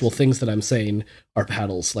so the actual things that I'm saying are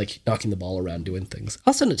paddles, like knocking the ball around, doing things.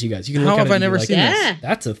 I'll send it to you guys. You can How look at have it I and be never like, seen this? Yeah.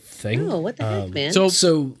 That's a thing. Oh, what the heck, man?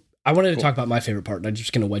 So I wanted to talk about my favorite part, and I'm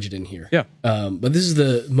just going to wedge it in here. Yeah. But this is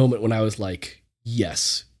the moment when I was like,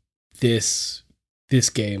 yes, this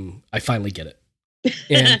game, I finally get it.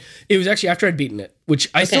 And it was actually after I'd beaten it, which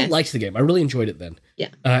I still liked the game. I really enjoyed it then. Yeah.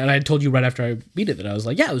 And I had told you right after I beat it that I was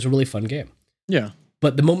like, yeah, it was a really fun game. Yeah.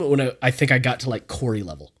 But the moment when I think I got to like Corey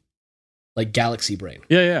level, like Galaxy Brain,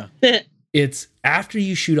 Yeah. it's after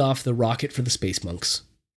you shoot off the rocket for the space monks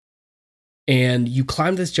and you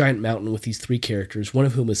climb this giant mountain with these three characters, one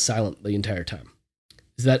of whom is silent the entire time.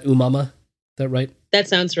 Is that Umama? Is that right? That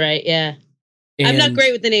sounds right, yeah. I'm And not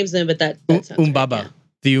great with the names, then, but that sounds Umbaba, right, yeah.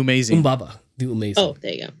 the amazing. Umbaba, the amazing. Oh,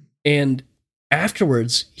 there you go. And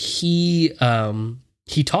afterwards, he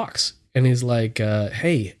talks and he's like,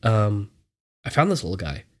 "Hey, I found this little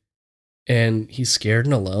guy, and he's scared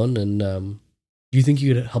and alone. And do you think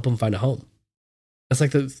you could help him find a home?" That's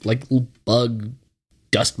like the little bug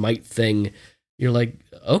dust mite thing. You're like,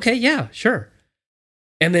 okay, yeah, sure.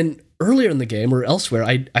 And then earlier in the game or elsewhere,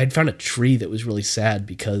 I'd found a tree that was really sad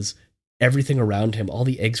because everything around him, all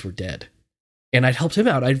the eggs were dead, and I'd helped him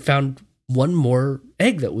out. I'd found one more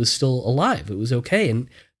egg that was still alive. It was okay. And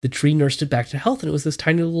the tree nursed it back to health. And it was this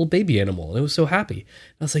tiny little baby animal. And it was so happy.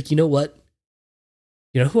 And I was like, you know what?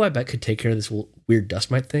 You know who I bet could take care of this weird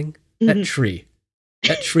dust mite thing? That tree.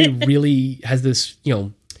 That tree really has this,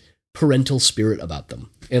 parental spirit about them.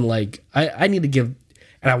 And like, I need to give,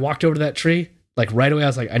 and I walked over to that tree, like right away. I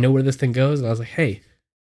was like, I know where this thing goes. And I was like, hey,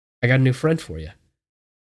 I got a new friend for you.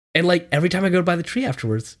 And like every time I go by the tree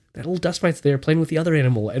afterwards, that little dust mite's there playing with the other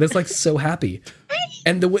animal, and it's like so happy.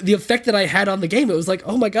 And the effect that I had on the game, it was like,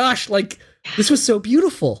 oh my gosh, like this was so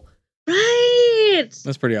beautiful. Right.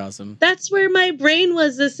 That's pretty awesome. That's where my brain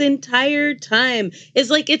was this entire time. Is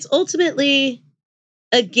like it's ultimately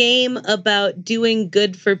a game about doing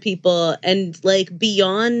good for people and like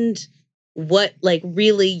beyond what like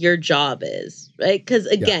really your job is, right? Because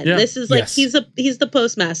again, this is like he's the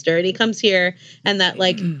postmaster and he comes here and that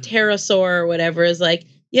like pterosaur or whatever is like,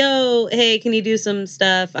 yo, hey, can you do some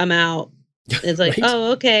stuff? I'm out. And it's like, Right.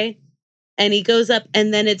 oh, okay. And he goes up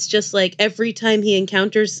and then it's just like every time he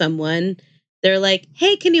encounters someone, they're like,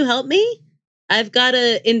 hey, can you help me? I've got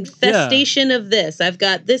a infestation of this. I've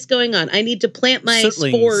got this going on. I need to plant my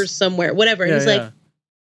Sootlings. spores somewhere, whatever. And he's like,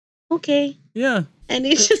 okay. Yeah. And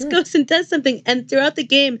he just goes and does something. And throughout the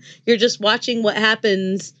game, you're just watching what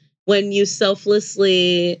happens when you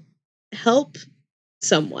selflessly help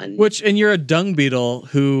someone. And you're a dung beetle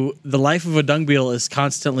who the life of a dung beetle is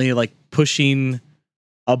constantly like pushing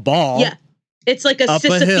a ball. Yeah. It's like a up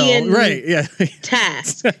a hill. Sisyphean Right. Yeah.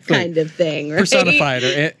 task Exactly. kind of thing. Right? Personified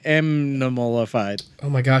or animalified. Oh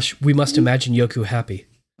my gosh, we must imagine Yoku happy.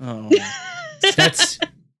 Oh. That's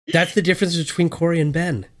the difference between Corey and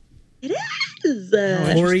Ben. It is.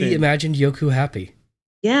 Corey Interesting. imagined Yoku happy.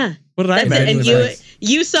 Yeah. What did I That's it. imagine? And was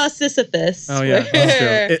you saw Sisyphus. Oh, yeah. where That's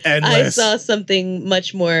true. I Endless. saw something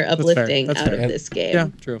much more uplifting That's out fair. of this game. Yeah,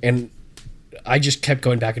 true. And I just kept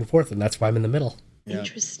going back and forth, and that's why I'm in the middle. Yeah.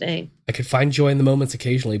 Interesting. I could find joy in the moments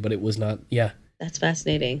occasionally, but it was not, That's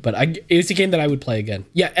fascinating. But it's a game that I would play again.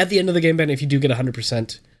 Yeah, at the end of the game, Ben, if you do get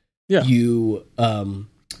 100%, Yeah. you,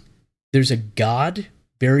 there's a god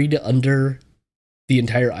buried under the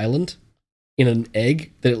entire island in an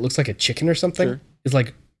egg that it looks like a chicken or something. Sure.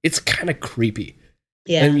 It's kind of creepy.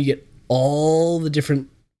 Yeah. And you get all the different,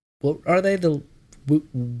 what are they? The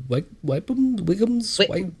Wiggums?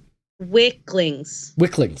 Wicklings.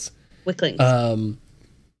 Wicklings. Wicklings.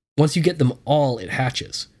 Once you get them all, it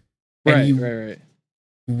hatches. And Right, you right.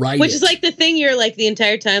 ride Which it. is like the thing you're like the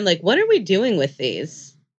entire time, like, what are we doing with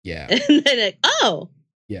these? Yeah. And then like, oh,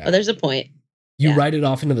 Yeah. there's a point. You ride it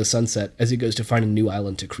off into the sunset as it goes to find a new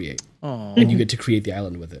island to create. Oh, And you get to create the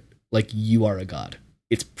island with it. Like you are a god.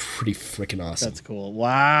 It's pretty freaking awesome. that's cool.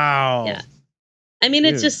 Wow. Yeah. I mean,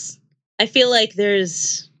 it's Dude. just, I feel like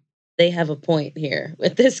they have a point here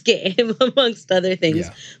with this game, amongst other things.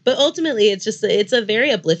 Yeah. But ultimately, it's a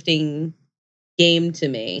very uplifting game to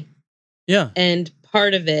me. Yeah. And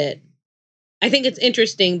part of it, I think it's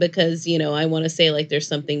interesting because, I want to say like there's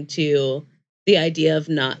something to the idea of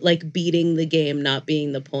not like beating the game, not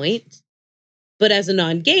being the point. But as a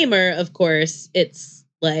non-gamer, of course, it's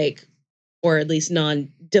like, or at least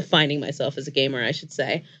non-defining myself as a gamer, I should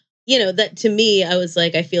say, that to me, I was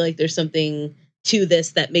like, I feel like there's something to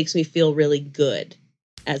this that makes me feel really good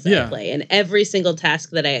as I play. And every single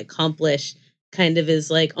task that I accomplish kind of is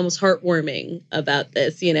like almost heartwarming about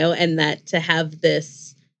this, and that to have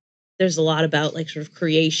this, there's a lot about like sort of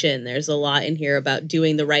creation. There's a lot in here about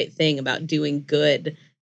doing the right thing, about doing good,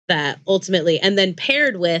 that ultimately, and then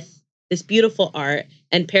paired with this beautiful art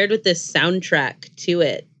and paired with this soundtrack to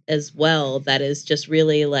it as well, that is just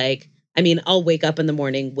really like, I mean, I'll wake up in the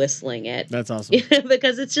morning whistling it. That's awesome.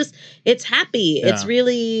 Because it's happy. Yeah. It's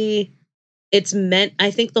really, it's meant,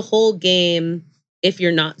 I think the whole game, if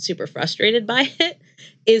you're not super frustrated by it,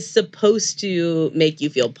 is supposed to make you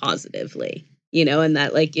feel positively, and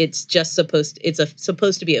that like, it's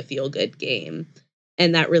supposed to be a feel good game.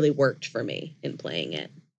 And that really worked for me in playing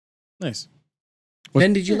it. Nice.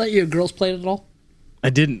 Ben, did you let your girls play it at all? I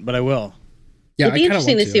didn't, but I will. Yeah, It'd be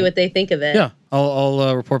interesting to see what they think of it. Yeah.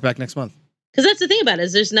 I'll report back next month. Because that's the thing about it,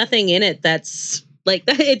 is there's nothing in it that's like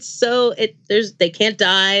that. They can't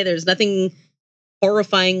die. There's nothing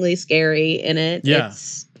horrifyingly scary in it. Yeah.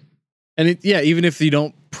 Even if you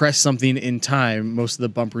don't press something in time, most of the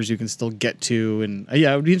bumpers you can still get to. And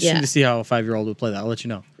it would be interesting to see how a 5-year-old would play that. I'll let you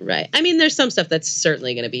know. Right. I mean, there's some stuff that's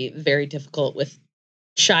certainly going to be very difficult with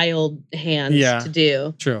child hands to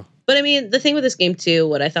do. True. But I mean, the thing with this game too,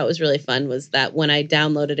 what I thought was really fun was that when I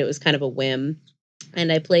downloaded it was kind of a whim,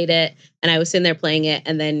 and I played it and I was sitting there playing it,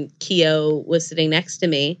 and then Keo was sitting next to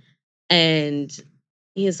me and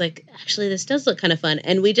he was like, actually, this does look kind of fun.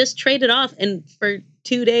 And we just traded off, and for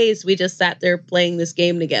 2 days we just sat there playing this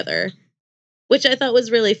game together, which I thought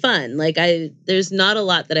was really fun. Like there's not a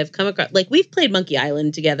lot that I've come across. Like we've played Monkey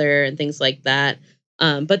Island together and things like that.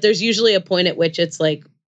 But there's usually a point at which it's like,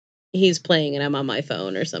 he's playing and I'm on my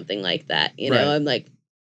phone or something like that. Right. I'm like,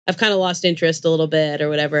 I've kind of lost interest a little bit or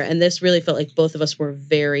whatever. And this really felt like both of us were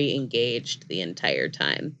very engaged the entire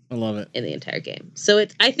time. I love it. In the entire game. So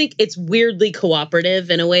I think it's weirdly cooperative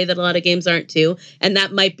in a way that a lot of games aren't too. And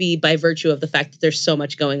that might be by virtue of the fact that there's so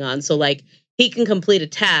much going on. So like he can complete a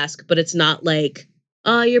task, but it's not like,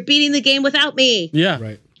 oh, you're beating the game without me. Yeah.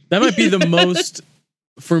 Right. That might be the most,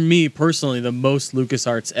 for me personally, the most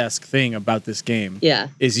LucasArts-esque thing about this game. Yeah.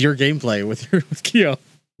 Is your gameplay with Keo.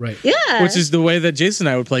 Right. Yeah. Which is the way that Jason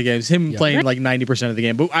and I would play games. Him playing like 90% of the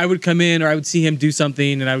game. But I would come in, or I would see him do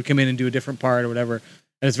something, and I would come in and do a different part or whatever.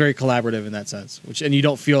 And it's very collaborative in that sense. And you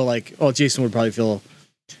don't feel like, Jason would probably feel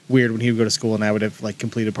weird when he would go to school and I would have like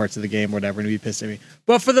completed parts of the game or whatever, and he'd be pissed at me.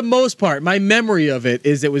 But for the most part, my memory of it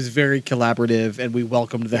is it was very collaborative and we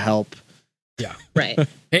welcomed the help. Yeah. Right.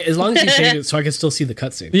 Hey, as long as you saved it so I can still see the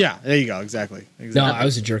cutscene. Yeah, there you go. Exactly. No, I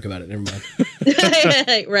was a jerk about it. Never mind.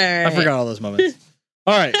 right. I forgot all those moments.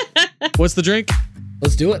 All right. What's the drink?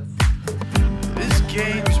 Let's do it. This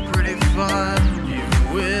game's pretty fun,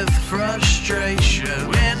 even with frustration.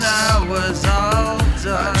 When I was all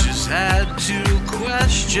done, I just had to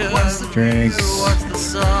question. What's the Drinks. What's the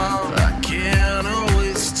song? I can't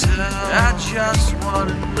always tell. I just want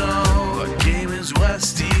to know what game is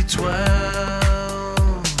Westy 12.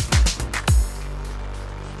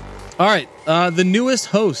 All right. The newest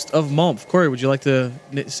host of Mumph. Corey, would you like to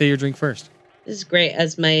say your drink first? This is great,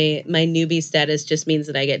 as my newbie status just means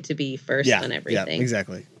that I get to be first on everything. Yeah,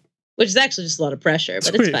 exactly. Which is actually just a lot of pressure,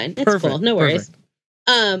 but Sweet. it's fine. It's Perfect. cool. No worries.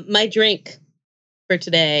 Perfect. My drink for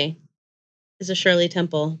today is a Shirley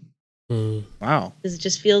Temple. Wow. Because it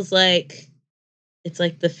just feels like it's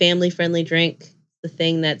like the family-friendly drink. The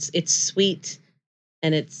thing it's sweet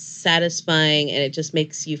and it's satisfying and it just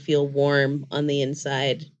makes you feel warm on the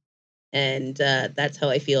inside. And that's how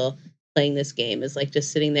I feel playing this game, is like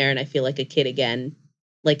just sitting there and I feel like a kid again.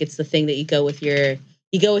 Like it's the thing that you go with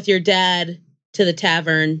your dad to the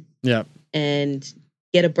tavern. Yeah. And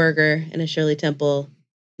get a burger and a Shirley Temple,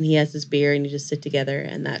 and he has his beer and you just sit together,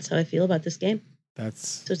 and that's how I feel about this game.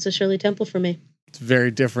 So it's a Shirley Temple for me. It's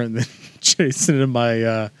very different than Jason in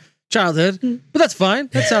my childhood, but that's fine.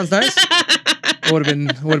 That sounds nice. Would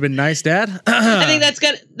have been nice, Dad. I think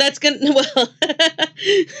that's gonna. Well,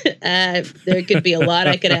 there could be a lot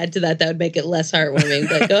I could add to that would make it less heartwarming.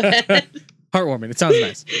 But go ahead. Heartwarming. It sounds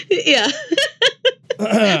nice. Yeah.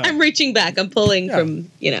 I'm reaching back. I'm pulling Yeah.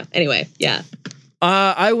 from, anyway. Yeah.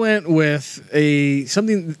 I went with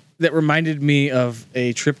something that reminded me of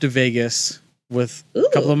a trip to Vegas with a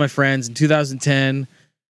couple of my friends in 2010.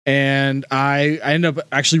 And I ended up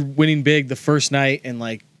actually winning big the first night and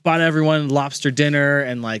like bought everyone lobster dinner.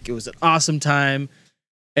 And like, it was an awesome time.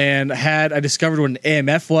 And I discovered what an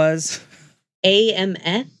AMF was.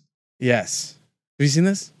 AMF? Yes. Have you seen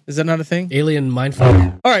this? Is that not a thing? Alien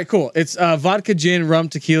Mindfuck. All right, cool. It's vodka, gin, rum,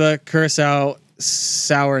 tequila, curacao,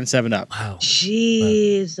 sour, and 7-Up. Wow.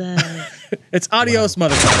 Jesus. It's adios,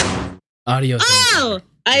 motherfucker. Adios. Oh,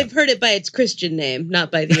 I've heard it by its Christian name,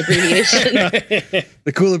 not by the abbreviation.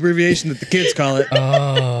 The cool abbreviation that the kids call it.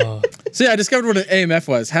 Oh. So yeah, I discovered what an AMF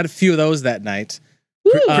was. Had a few of those that night.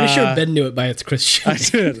 Pretty sure Ben knew it by its Christian. I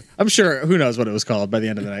did. I'm sure. Who knows what it was called by the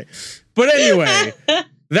end of the night. But anyway,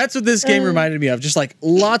 that's what this game reminded me of. Just like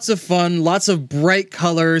lots of fun, lots of bright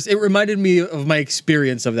colors. It reminded me of my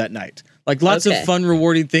experience of that night. Like lots of fun,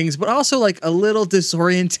 rewarding things, but also like a little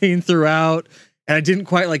disorienting throughout. And I didn't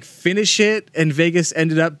quite like finish it. And Vegas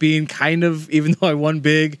ended up being kind of, even though I won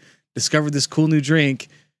big, discovered this cool new drink.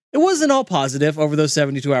 It wasn't all positive over those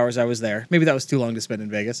 72 hours I was there. Maybe that was too long to spend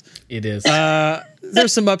in Vegas. It is.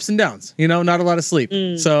 There's some ups and downs, not a lot of sleep.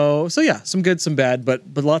 So yeah, some good, some bad, but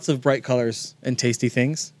lots of bright colors and tasty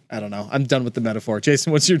things. I don't know. I'm done with the metaphor.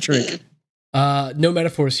 Jason, what's your drink? No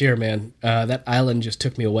metaphors here, man. That island just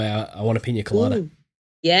took me away. I want a pina colada. Ooh.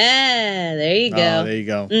 Yeah, there you go. Oh, there you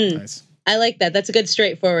go. Mm. Nice. I like that. That's a good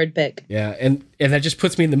straightforward pick. Yeah, and that just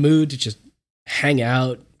puts me in the mood to just hang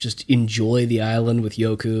out, just enjoy the island with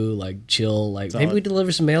Yoku, like chill. Like maybe we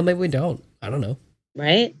deliver some mail, maybe we don't. I don't know.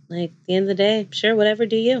 Right? Like at the end of the day, sure, whatever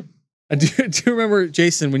do you. I do remember,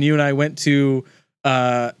 Jason, when you and I went to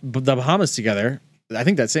the Bahamas together. I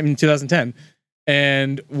think that's in 2010.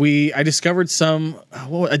 And I discovered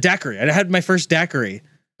a daiquiri. I had my first daiquiri.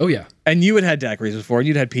 Oh yeah. And you had daiquiris before, and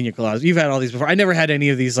you'd had pina coladas. You've had all these before. I never had any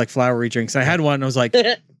of these like flowery drinks. And I had one, and I was like,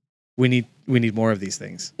 we need more of these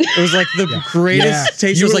things. It was like the greatest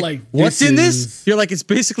taste. You It was were like, like, what's this in is- this? You're like, it's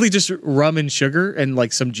basically just rum and sugar and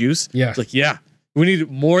like some juice. Yeah. It's like, yeah, we need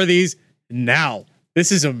more of these now.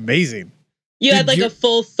 This is amazing. You had like a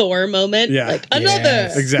full Thor moment. Yeah. Like another.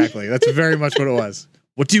 Yes. Exactly. That's very much what it was.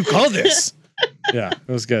 What do you call this? Yeah,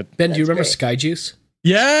 it was good. Ben, do you remember great. Sky Juice?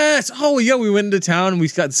 Yes. Oh yeah, we went into town and we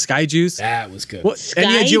got Sky Juice. That was good. What?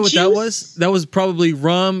 Any Sky idea what that Juice? was? That was probably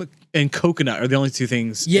rum and coconut are the only two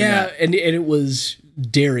things. in Yeah, that. and it was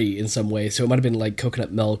dairy in some way, so it might have been like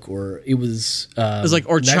coconut milk, or it was. It was like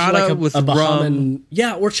horchata with rum.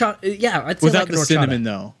 Yeah, horchata. Yeah, I'd say Without like an the horchata. cinnamon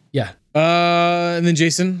though. Yeah. And then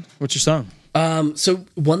Jason, what's your song? So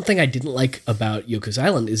one thing I didn't like about Yoku's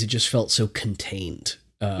Island is it just felt so contained.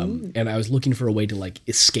 And I was looking for a way to like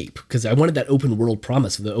escape because I wanted that open world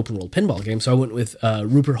promise of the open world pinball game. So I went with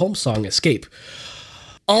Rupert Holmes' song "Escape,"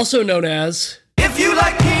 also known as. If you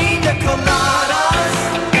like pina coladas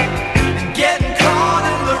and getting caught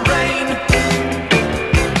in the rain,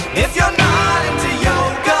 if you're not into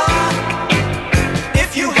yoga,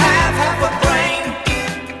 if you have half a brain.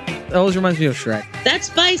 That always reminds me of Shrek. That's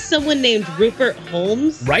by someone named Rupert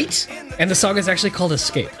Holmes. Right? And the song is actually called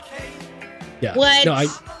 "Escape." Yeah. What? No,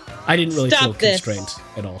 I didn't really Stop feel this. constrained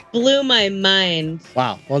at all. Blew my mind.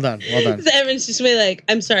 Wow. Well done. Well done. Everyone's just be like,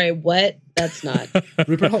 I'm sorry, what? That's not.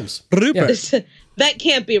 Rupert Holmes. Rupert. That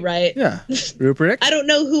can't be right. Yeah. Rupert. I don't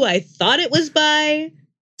know who I thought it was by.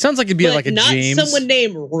 Sounds like it'd be But like a not James. someone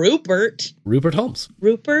named Rupert. Rupert Holmes.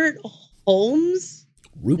 Rupert Holmes?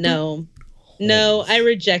 Rupert. No, I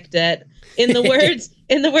reject it. In the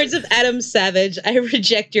words of Adam Savage, I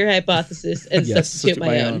reject your hypothesis and Yes, substitute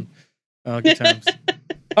my own. Oh, good times.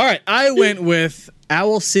 All right, I went with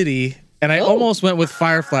Owl City, and I almost went with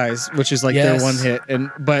Fireflies, which is like Yes. their one hit.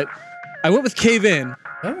 But I went with Cave In.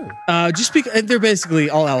 Oh. Just because they're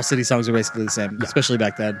basically all Owl City songs are basically the same, especially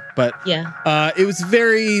back then. But Yeah. it was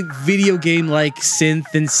very video game like synth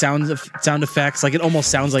and sound effects. Like it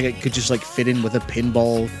almost sounds like it could just like fit in with a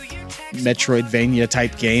pinball Metroidvania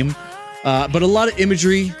type game. But a lot of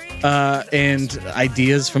imagery and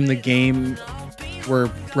ideas from the game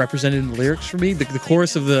were represented in the lyrics for me. The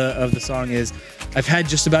chorus of the song is, "I've had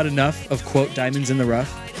just about enough of quote diamonds in the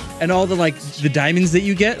rough," and all the diamonds that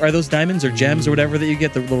you get, are those diamonds or gems or whatever that you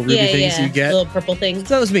get, the little ruby things you get. Little purple things.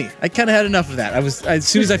 So that was me. I kind of had enough of that. As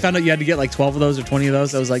soon as I found out you had to get like 12 of those or 20 of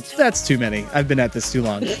those, I was like, that's too many. I've been at this too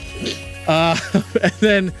long. And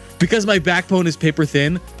then because my backbone is paper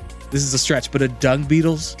thin, this is a stretch, but a dung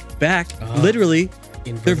beetle's back, literally,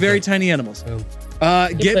 they're very tiny animals. Oh.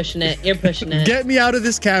 You're pushing it. You're pushing it. Get me out of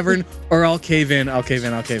this cavern, or I'll cave in. I'll cave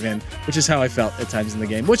in. I'll cave in. Which is how I felt at times in the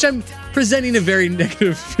game. Which I'm presenting a very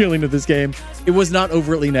negative feeling of this game. It was not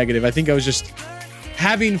overtly negative. I think I was just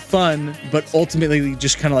having fun, but ultimately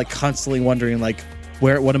just kind of like constantly wondering, like,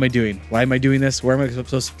 what am I doing? Why am I doing this? Where am I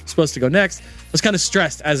supposed to go next? I was kind of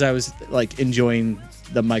stressed as I was like enjoying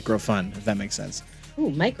the micro fun, if that makes sense. Ooh,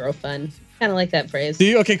 micro fun. Kind of like that phrase. Do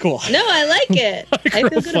you? Okay, cool. No, I like it. I feel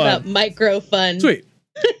good Micro-fun. about micro fun. Sweet.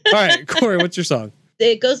 All right, Corey, what's your song?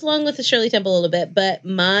 It goes along with the Shirley Temple a little bit, but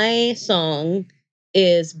my song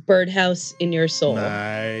is Birdhouse in Your Soul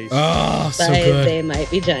Nice. Oh, so by good. They Might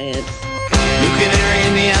Be Giants. You can hurry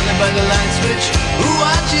in the alley by the light switch. Who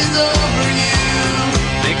watches over you?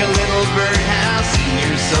 Make a little birdhouse in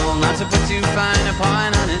your soul. Not to put too fine a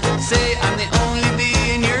point on it. Say I'm the only bee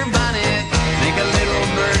in your bonnet. Make a little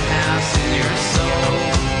birdhouse in your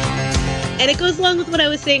soul. And it goes along with what I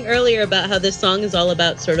was saying earlier about how this song is all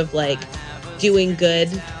about sort of like doing good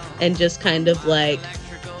and just kind of like,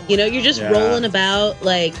 you know, you're just Yeah. rolling about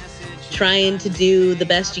like trying to do the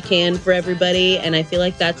best you can for everybody. And I feel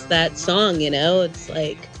like that's that song, you know, it's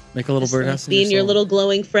like Make a little just like birdhouse. in being your soul. little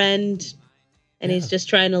glowing friend. And he's just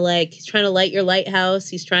trying to light your lighthouse.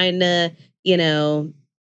 He's trying to, you know,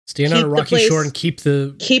 Stand on keep a the rocky place- shore and keep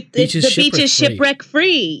the keep the beaches beaches shipwreck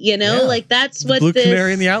free, you know, Yeah. like that's The what Blue this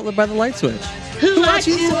Canary in the Outlet by the light switch. Who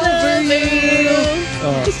watches over you?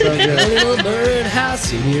 Oh, so good. little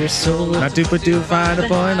birdhouse in your soul. Not to put too fine a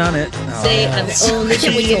point on it. Say I'm the only Wait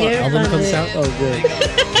till bee in the your album comes bonnet. out. Oh,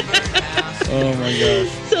 good. Oh my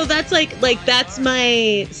gosh. So that's like that's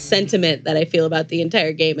my sentiment that I feel about the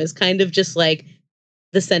entire game is kind of just like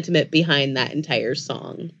the sentiment behind that entire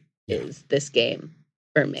song is this game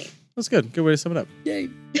for me. That's good. Good way to sum it up. Yay.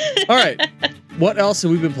 All right. What else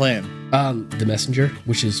have we been playing? The Messenger,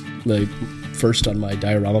 which is the first on my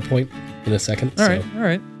diorama point in a second. All so right. All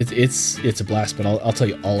right. it's a blast, but I'll tell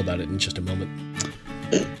you all about it in just a moment.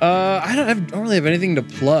 I don't really have anything to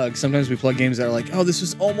plug. Sometimes we plug games that are like, oh, this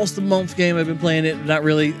was almost a month game. I've been playing it. Not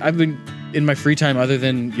really. I've been in my free time, other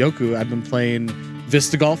than Yoku, I've been playing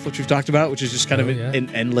Vista Golf, which we've talked about, which is just kind of an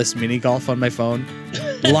endless mini golf on my phone.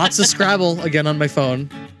 Lots of Scrabble again on my phone.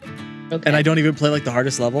 Okay. And I don't even play like the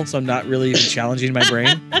hardest level, so I'm not really even challenging my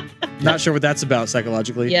brain. Not sure what that's about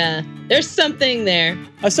psychologically. Yeah, there's something there.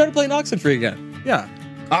 I started playing Oxenfree again. Yeah.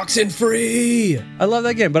 Oxenfree. I love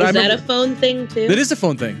that game. But Is I that remember, a phone thing too? it is a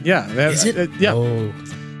phone thing. Yeah. Is it? Yeah. Oh,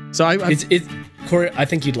 So I it's Corey. I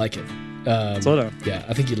think you'd like it. slow down. Yeah,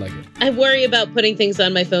 I think you'd like it. I worry about putting things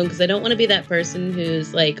on my phone because I don't want to be that person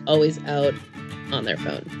who's like always out on their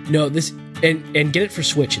phone. No, this and get it for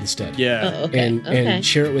Switch instead. Yeah. Oh, okay. And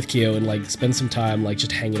share it with Kyo and like spend some time like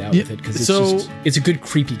just hanging out Yeah, with it because so- it's a good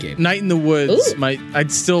creepy game. Night in the Woods. Ooh.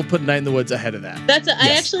 I'd still put Night in the Woods ahead of that. I Yes,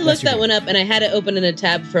 actually that's looked your that one up and I had it open in a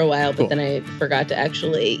tab for a while, but Cool. then I forgot to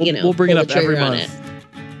actually, We'll bring it pull up the trigger every on month.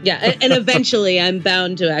 it. Yeah, and eventually I'm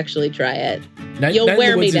bound to actually try it. Night You'll in the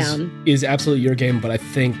wear me Woods down. is absolutely your game, but I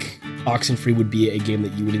think Oxenfree would be a game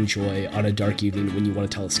that you would enjoy on a dark evening when you want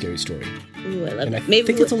to tell a scary story. Ooh, I love And I that. Maybe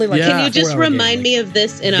think it's only like Yeah. can you just 4-hour game, remind like- me of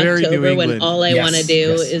this in Very New October when England. all I Yes, want to do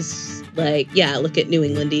yes. is like, look at New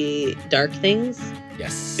Englandy dark things.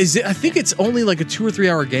 Yes. Is it? I think it's only like a 2 or 3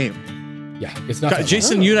 hour game. Yeah, it's not that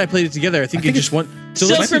Jason, long. you and I played it together. I think I think it just it's- went. So,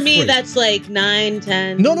 it might for be me, free. that's like 9,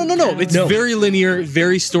 10. No. It's No. very linear,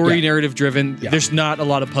 very story Yeah. narrative driven. Yeah. There's not a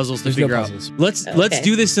lot of puzzles to There's no figure puzzles. out. Let's Okay.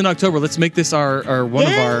 do this in October. Let's make this our one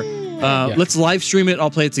of our. Yeah. Let's live stream it. I'll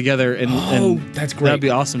play it together, and, Oh, and that's great. that'd be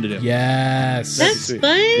awesome to do. Yes. That'd be That's sweet.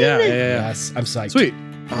 fun. Yeah. Yes, I'm psyched. Sweet.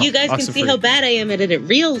 You guys can see how bad I am at it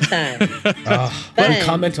real time. But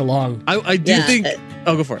comment along. I do Yeah. think.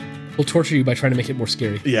 Oh, go for it. We'll torture you by trying to make it more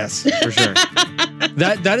scary. Yes, for sure.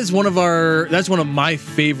 that is one of my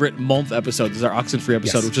favorite month episodes. Is our Oxenfree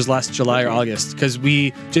episode, Yes. which was last July or August, because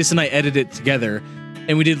Jason and I edited it together,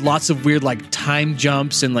 and we did lots of weird like time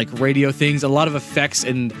jumps and like radio things, a lot of effects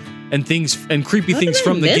and things and creepy How things did I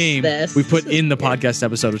from the miss game. this? We put in the podcast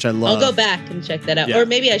episode, which I love. I'll go back and check that out. Yeah. Or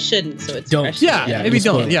maybe I shouldn't, so it's Don't. fresh. Yeah, Yeah, maybe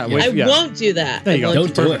don't don't. spoil Yeah, it. wait, I yeah. won't do that. There you I go.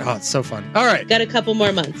 won't Don't do that. it. Oh, it's so fun. All right. Got a couple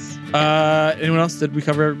more months. Anyone else? Did we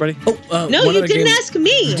cover everybody? Oh, No, one you other didn't game- ask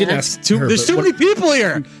me. You didn't ask her, There's but too what- many people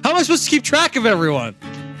here. How am I supposed to keep track of everyone?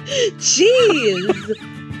 Jeez.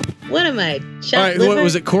 What am I? Chopped All right. liver? What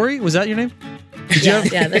was it? Corey? Was that your name? Did you Yeah,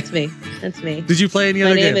 have- yeah, that's me. That's me. Did you play any My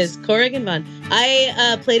other name games? is Corrigan Vaughn.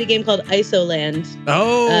 I played a game called Isoland,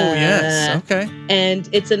 Oh, yes. Okay. and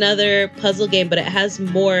it's another puzzle game, but it has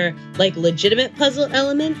more like legitimate puzzle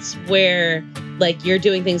elements where like you're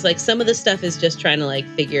doing things like some of the stuff is just trying to like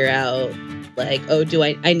figure out like, oh, do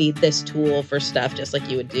I need this tool for stuff just like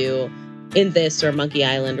you would do in this or Monkey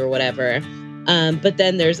Island or whatever. But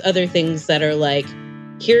then there's other things that are like,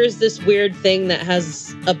 here's this weird thing that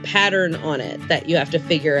has a pattern on it that you have to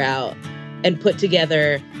figure out and put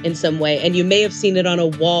together in some way. And you may have seen it on a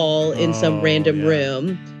wall in some random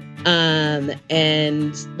room.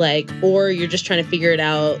 And like, or you're just trying to figure it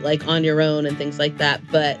out like on your own and things like that.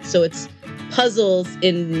 But so it's puzzles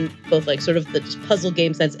in both like sort of the just puzzle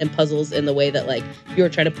game sense and puzzles in the way that like you're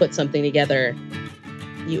trying to put something together,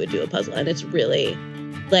 you would do a puzzle. And it's really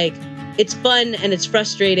like, it's fun and it's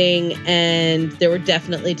frustrating. And there were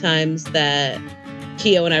definitely times that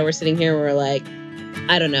Keo and I were sitting here and we're like,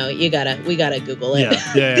 I don't know, we gotta Google it.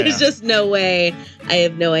 There's just no way. I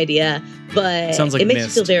have no idea. But sounds like it makes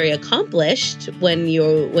Myst. you feel very accomplished when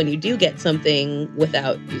you do get something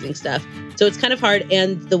without using stuff. So it's kind of hard.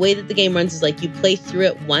 And the way that the game runs is like you play through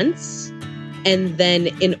it once, and then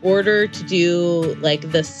in order to do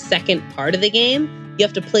like the second part of the game, you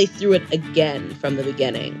have to play through it again from the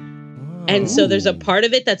beginning. And so there's a part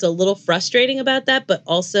of it that's a little frustrating about that, but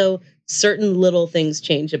also certain little things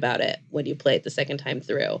change about it when you play it the second time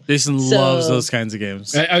through. Jason loves those kinds of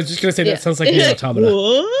games. I was just gonna say that sounds like Nier Automata.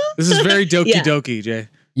 What? This is very Doki Doki, Jay.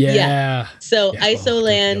 Yeah. So Yeah.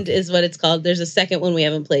 Isoland Okay. is what it's called. There's a second one we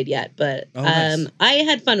haven't played yet, but nice. I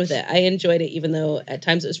had fun with it. I enjoyed it, even though at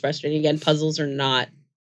times it was frustrating. Again, puzzles are not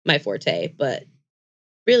my forte, but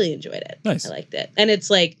really enjoyed it. Nice. I liked it, and it's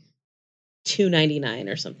like $2.99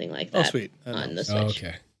 or something like that. Oh, sweet. On the Switch. Oh,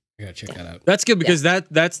 okay. I gotta check that out. That's good because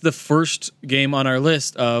that's the first game on our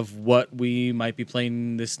list of what we might be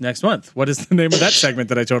playing this next month. What is the name of that segment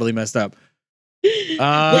that I totally messed up?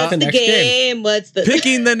 What's the next game? What's the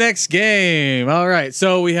Picking the next game. All right.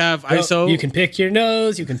 So we have Well, ISO. You can pick your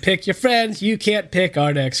nose. You can pick your friends. You can't pick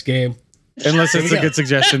our next game. Unless it's we a go. good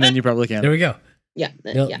suggestion, then you probably can. There we go. Yeah.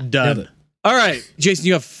 Nailed- Yeah. Done. nailed it. All right. Jason,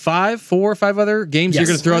 you have 4 or 5 other games you're Yes.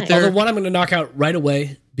 going to throw out there? Although one I'm going to knock out right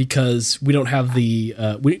away because we don't have the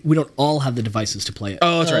we don't all have the devices to play it.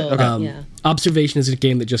 Oh, that's right. Okay. Yeah. Observation is a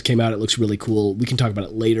game that just came out. It looks really cool. We can talk about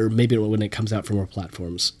it later, maybe when it comes out for more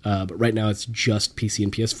platforms. But right now it's just PC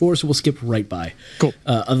and PS4, so we'll skip right by. Cool.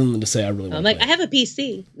 Other than to say, I really want I'm to like, play I have a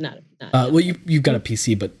PC. Not. well, you've got a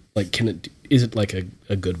PC, but like, is it like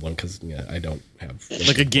a good one? Because I don't have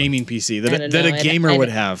Like a gaming PC I that don't a know. gamer I would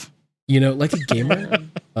don't- have. like a gamer.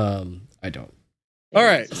 I don't. All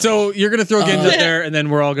right. So you're going to throw games out there, and then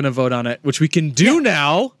we're all going to vote on it, which we can do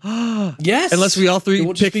now. Yes. Unless we all It three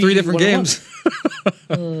will just pick be 3 different one of games.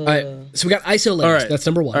 All right. So we got ISO Layers. All right. That's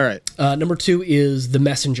number 1. All right. Number 2 is The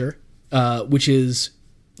Messenger, which is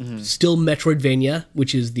still Metroidvania,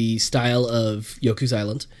 which is the style of Yoku's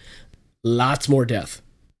Island. Lots more death.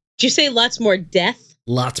 Did you say lots more death?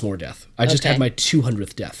 Lots more death. I just Okay. had my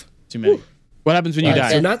 200th death. Too many. What happens when you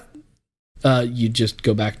die? So not. You just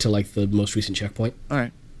go back to like the most recent checkpoint. All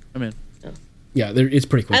right. I'm in. Yeah, it's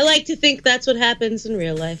pretty quick. I like to think that's what happens in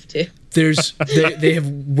real life too. They have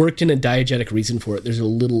worked in a diegetic reason for it. There's a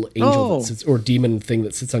little angel that sits, or demon thing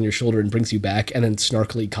that sits on your shoulder and brings you back, and then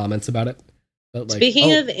snarkily comments about it. But like,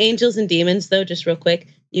 Speaking of angels and demons, though, just real quick,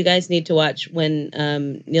 you guys need to watch when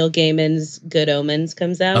Neil Gaiman's Good Omens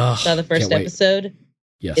comes out. Ugh, Saw the first can't wait. episode.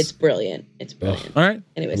 yes, It's brilliant. It's brilliant. All right.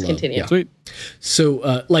 Anyways, Love, continue. yeah. Sweet.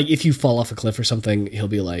 So, like, if you fall off a cliff or something, he'll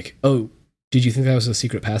be like, "Oh, did you think that was a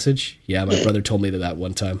secret passage? Yeah, my brother told me that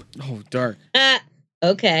one time." Oh, dark.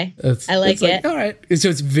 Okay. It's, I like it's it. All right. So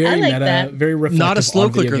it's very I like meta, that. very reflective. Not a slow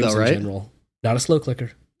on video clicker, games though, in right? general. Not a slow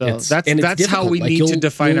clicker. So It's- that's and it's how difficult. we Like, need to you'll-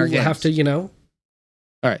 define our you'll games. have to, All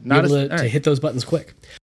right. be Not able a, to all right. hit those buttons quick.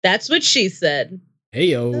 That's what she said. Hey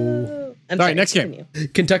yo. I'm All right, sorry, next game. continue.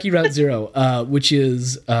 Kentucky Route Zero, which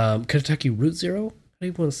is Kentucky Route Zero. How do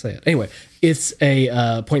you want to say it? Anyway, it's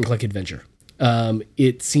a point and click adventure.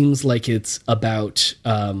 It seems like it's about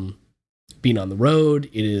being on the road.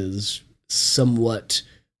 It is somewhat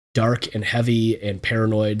dark and heavy and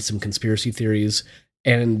paranoid, some conspiracy theories,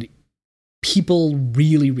 and people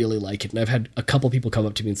really, really like it. And I've had a couple people come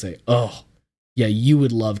up to me and say, "Oh, yeah, you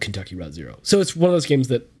would love Kentucky Route Zero." So it's one of those games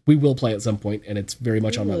that we will play at some point, and it's very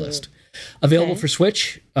much on my Ooh. list. Available Okay. for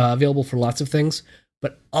Switch, available for lots of things,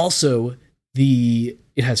 but also it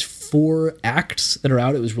has 4 acts that are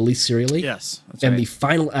out. It was released serially, Yes. That's and right. the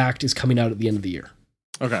final act is coming out at the end of the year,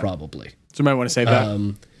 Okay. probably. So you might want to save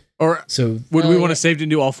that. Or So would Oh, we want yeah. to save to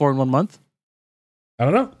do all 4 in 1 month? I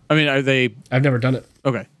don't know. I mean, are they I've never done it.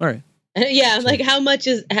 okay? All right. Yeah, I'm like, how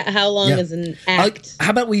long Yeah. is an act? How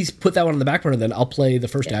about we put that one on the back burner? Then I'll play the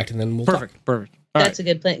first act, and then we'll talk. Perfect. All That's a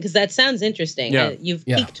good plan because that sounds interesting. Yeah. You've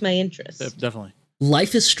Yeah. piqued my interest. Definitely.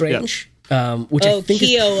 Life is Strange, which I Oh, think is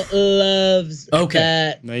Keo loves Okay.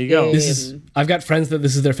 that. There you go. This is. I've got friends that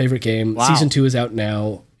this is their favorite game. Wow. Season 2 is out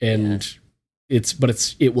now, and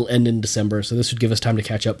it will end in December, so this would give us time to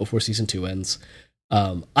catch up before season 2 ends.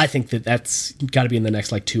 I think that's got to be in the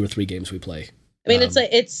next like 2 or 3 games we play. I mean,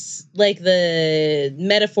 it's like the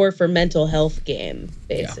metaphor for mental health game,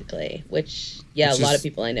 basically. Which a lot of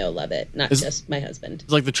people I know love it, not just my husband.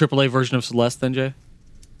 It's like the AAA version of Celeste, then, Jay.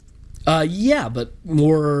 Yeah, but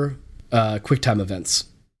more quick time events.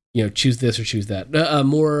 You know, choose this or choose that.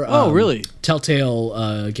 More. Really?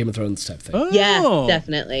 Telltale Game of Thrones type thing. Oh. Yeah,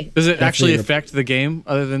 definitely. Does it actually affect the game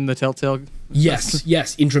other than the Telltale?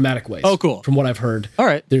 Yes, in dramatic ways. Oh, cool. From what I've heard. All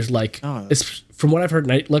right. There's like, from what I've heard,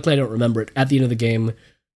 and luckily I don't remember it, at the end of the game,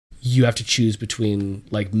 you have to choose between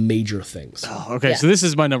like major things. Oh, okay. Yeah. So this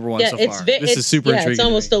is my number one so far. This is super intriguing. It's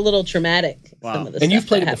almost a little traumatic. Wow. Some of the And stuff you've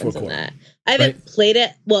played that it before, happens in Cora, that. I haven't played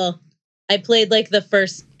it. Well, I played like the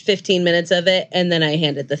first 15 minutes of it, and then I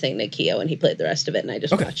handed the thing to Keo, and he played the rest of it, and I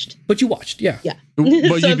just watched. But you watched, yeah. Yeah. But So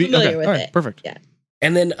you I'm familiar with all right, it. perfect. Yeah.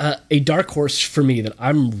 And then a dark horse for me that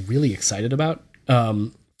I'm really excited about,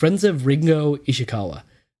 Friends of Ringo Ishikawa.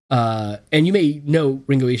 And you may know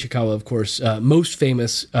Ringo Ishikawa, of course, most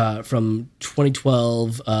famous from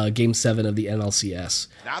 2012 Game 7 of the NLCS.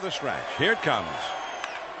 Now the scratch. Here it comes.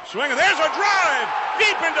 Swing, and there's a drive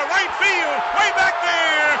deep into right field, way back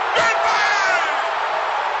there. Goodbye!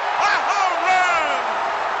 A home run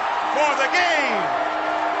for the game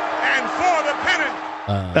and for the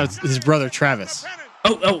pennant. That's his brother Travis.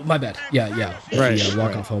 Oh, my bad. Yeah. Right. The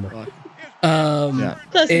walk-off homer. Yeah.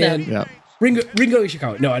 Close enough. Yeah. Ringo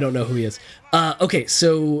Ishikawa. No, I don't know who he is. Okay,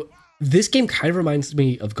 so this game kind of reminds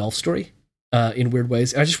me of Golf Story in weird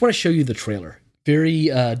ways. And I just want to show you the trailer. Very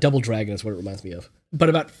Double Dragon is what it reminds me of. But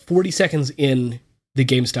about 40 seconds in, the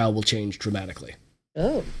game style will change dramatically.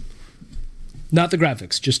 Oh. Not the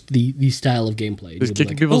graphics, just the style of gameplay. He's You'll be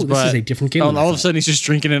kicking people's butt. This is a different game. Oh, than and I all of a thought. sudden, he's just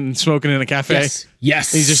drinking and smoking in a cafe.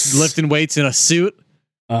 Yes. He's just lifting weights in a suit.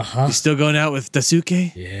 Uh-huh. He's still going out with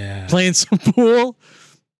Daisuke. Yeah. Playing some pool.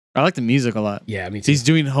 I like the music a lot. Yeah, me too. He's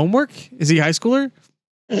doing homework? Is he a high schooler?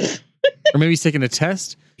 Or maybe he's taking a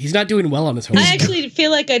test? He's not doing well on his homework. I actually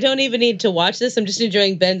feel like I don't even need to watch this. I'm just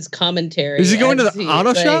enjoying Ben's commentary. Is he going to as the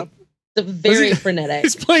auto shop? The very frenetic.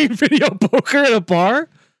 He's playing video poker at a bar?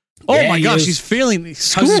 Oh Yeah, my he gosh, is. he's failing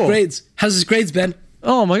school. How's his grades, Ben?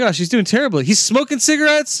 Oh my gosh, he's doing terribly. He's smoking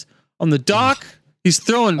cigarettes on the dock. He's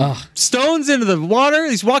throwing stones into the water.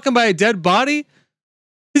 He's walking by a dead body.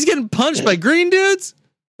 He's getting punched by green dudes.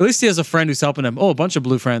 At least he has a friend who's helping him. Oh, a bunch of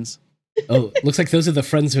blue friends. Oh, looks like those are the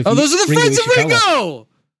friends of Oh, those are the Ringo friends of Ishikawa. Ringo.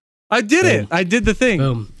 I did it. I did the thing.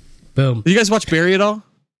 Boom. Boom. Did you guys watch Barry at all?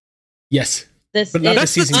 Yes. This But not is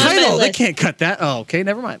That's the season on my title. They list. can't cut that. Oh, okay.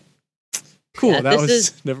 Never mind. Cool. Yeah, that this was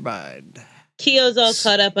is- never mind. Keo's all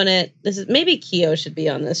caught up on it. Maybe Keo should be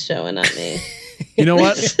on this show and not me. You know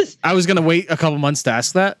what? I was gonna wait a couple months to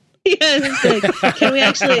ask that. Yeah, it's like, can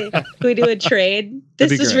we do a trade? This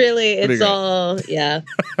That'd be is great. really, That'd be it's great. all, yeah.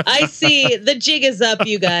 I see, the jig is up,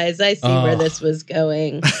 you guys. I see where this was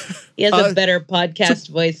going. He has a better podcast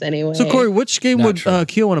voice anyway. So Corey, which game Not would true.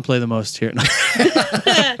 Keo want to play the most here? No,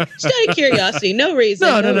 Just out of curiosity, no reason.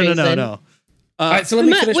 no. reason. All right, so let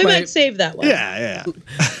We, me might, finish we my might save that one. Yeah.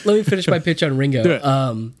 let me finish my pitch on Ringo. Do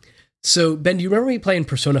it. So Ben, do you remember me playing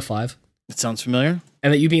Persona 5? It sounds familiar.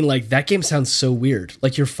 And that you being like, that game sounds so weird.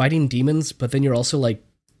 Like you're fighting demons, but then you're also like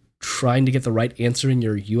trying to get the right answer in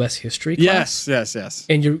your US history class. Yes.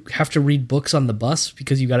 And you have to read books on the bus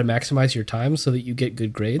because you got to maximize your time so that you get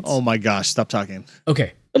good grades. Oh my gosh, stop talking.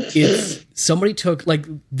 Okay. It's somebody took like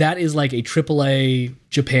that is like a AAA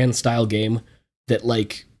Japan style game that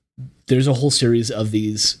like there's a whole series of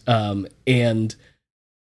these and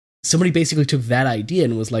somebody basically took that idea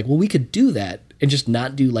and was like, well, we could do that and just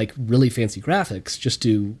not do like really fancy graphics, just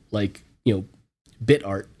do like, you know, bit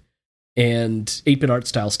art and 8-bit art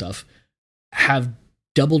style stuff. Have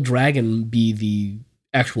Double Dragon be the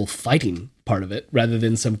actual fighting part of it rather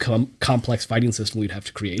than some complex fighting system we'd have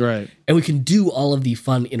to create. Right. And we can do all of the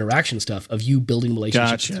fun interaction stuff of you building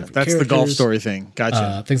relationships. Gotcha. With different That's the golf characters, story thing.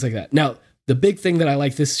 Gotcha. things like that. Now, the big thing that I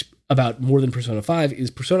like this about more than Persona 5 is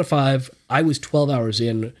Persona 5, I was 12 hours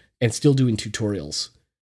in and still doing tutorials.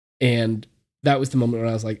 And that was the moment when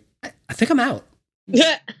I was like, I think I'm out.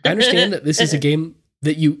 I understand that this is a game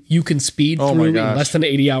that you can speed Oh my through in gosh. less than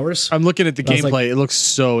 80 hours. I'm looking at the I was gameplay. like- It looks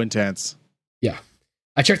so intense. Yeah.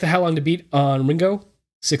 I checked the how long to beat on Ringo,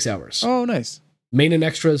 6 hours. Oh, nice. Main and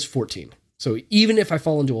extras, 14. So even if I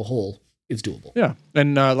fall into a hole, it's doable. Yeah.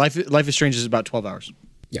 And Life is Strange is about 12 hours.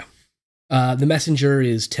 The Messenger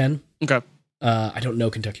is 10. Okay. I don't know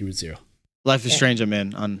Kentucky Route Zero. Life is Strange. I'm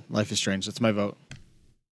in on Life is Strange. That's my vote.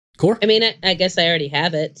 Core? I mean, I guess I already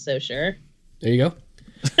have it, so sure. There you go.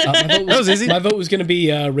 My vote That was easy. My vote was going to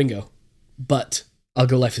be Ringo, but I'll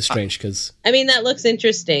go Life is Strange because I mean, that looks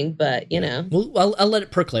interesting, but you know, I'll let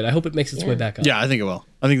it percolate. I hope it makes its way back up. Yeah, I think it will.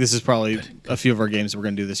 I think this is probably a few of our games that we're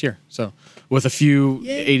going to do this year. So with a few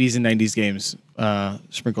 80s and 90s games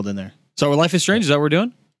sprinkled in there. So Life is Strange, is that what we're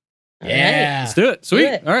doing? Yeah. Let's do it. Sweet. Do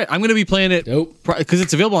it. All right. I'm going to be playing it Nope. because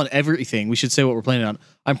it's available on everything. We should say what we're playing it on.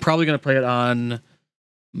 I'm probably going to play it on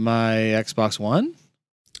my Xbox One.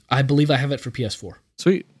 I believe I have it for PS4.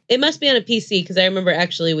 Sweet. it must be on a PC because I remember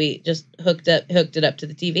actually we just hooked it up to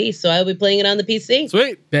the TV, so I'll be playing it on the PC.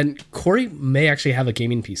 Sweet. Ben, Corey may actually have a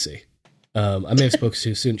gaming PC. I may have spoken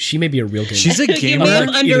too soon. She may be a real gamer. She's a You gamer. may have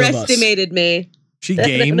Either of us. underestimated me. She I don't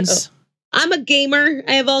games. I'm a gamer.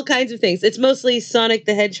 I have all kinds of things. It's mostly Sonic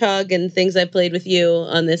the Hedgehog and things I played with you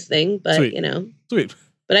on this thing, but Sweet. you know. Sweet.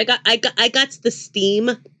 But I got the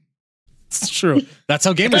Steam. It's true. That's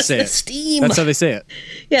how gamers say it. Steam. That's how they say it.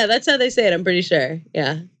 Yeah, that's how they say it. I'm pretty sure.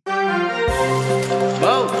 Yeah. Month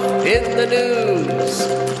in the news.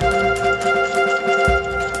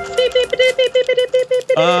 Beep, beep, beep, beep, beep, beep, beep, beep,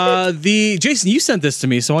 beep. The Jason, you sent this to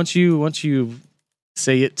me, so why don't you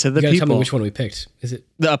say it to the You gotta people? tell me which one we picked. Is it?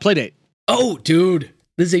 The Playdate. Oh, dude.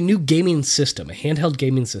 This is a new gaming system, a handheld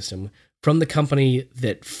gaming system from the company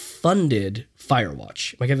that funded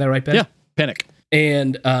Firewatch. Am I getting that right, Ben? Yeah. Panic.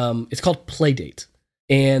 And it's called Playdate.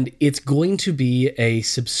 And it's going to be a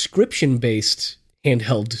subscription-based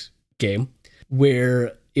handheld game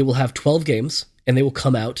where it will have 12 games, and they will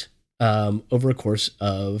come out over a course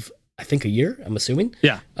of, I think, a year, I'm assuming.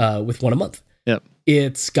 Yeah. With one a month. Yep.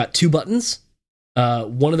 It's got 2 buttons.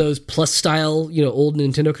 One of those plus style, old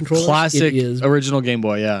Nintendo controllers. Classic It is original Game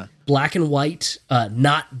Boy, yeah. black and white,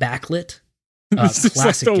 not backlit. This is like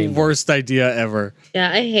Classic the Game Boy. worst idea ever. Yeah,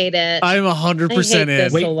 I hate it. I'm 100% in.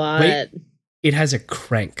 this Wait, a lot. It has a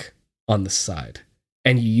crank on the side,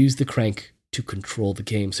 and you use the crank to control the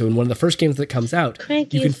game. So in one of the first games that comes out,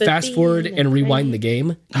 Cranky you can for fast forward being a and rewind crank. the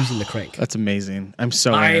game using the crank. That's amazing. I'm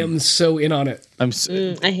so I in. am so in on it. I'm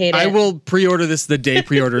I hate it. I will pre-order this the day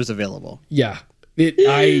pre-order is available. Yeah,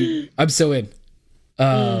 I'm so in.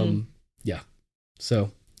 Yeah.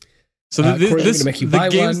 So Corey, I'm gonna make you buy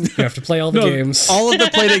one. You have to play all the games. All of the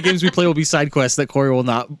Playdate games we play will be side quests that Corey will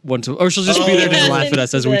not want to, or she'll just be there to yeah. laugh at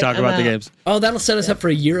us as we talk I'm about the out. games. Oh, that'll set us up for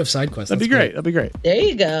a year of side quests. That'd be great. That'd be great. There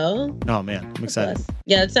you go. Oh man, I'm excited.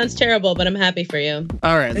 Yeah, it sounds terrible, but I'm happy for you.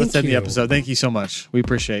 All right, let's Thank end the you. episode. Thank you so much. We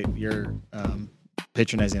appreciate your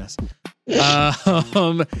patronizing us.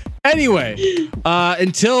 Anyway,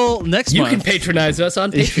 until next You month. can patronize us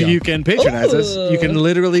on Patreon. You can patronize us. You can Ooh.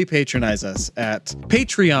 literally patronize us at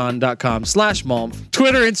patreon.com/Malmf.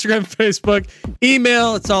 Twitter, Instagram, Facebook,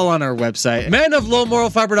 email. It's all on our website.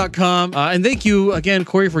 menoflowmoralfiber.com. And thank you again,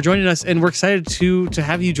 Corey, for joining us. And we're excited to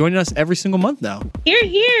have you joining us every single month now.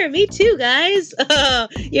 Here, me too, guys. Oh,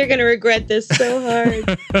 you're gonna regret this so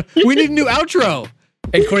hard. We need a new outro.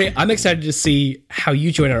 And Corey, I'm excited to see how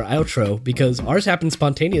you join our outro because ours happened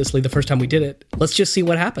spontaneously the first time we did it. Let's just see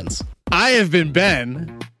what happens. I have been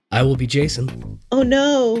Ben. I will be Jason. Oh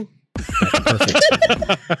no. Perfect.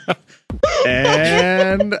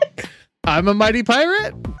 And I'm a mighty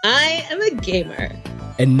pirate. I am a gamer.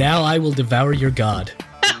 And now I will devour your god.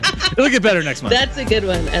 It'll get better next month. That's a good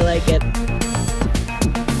one. I like it.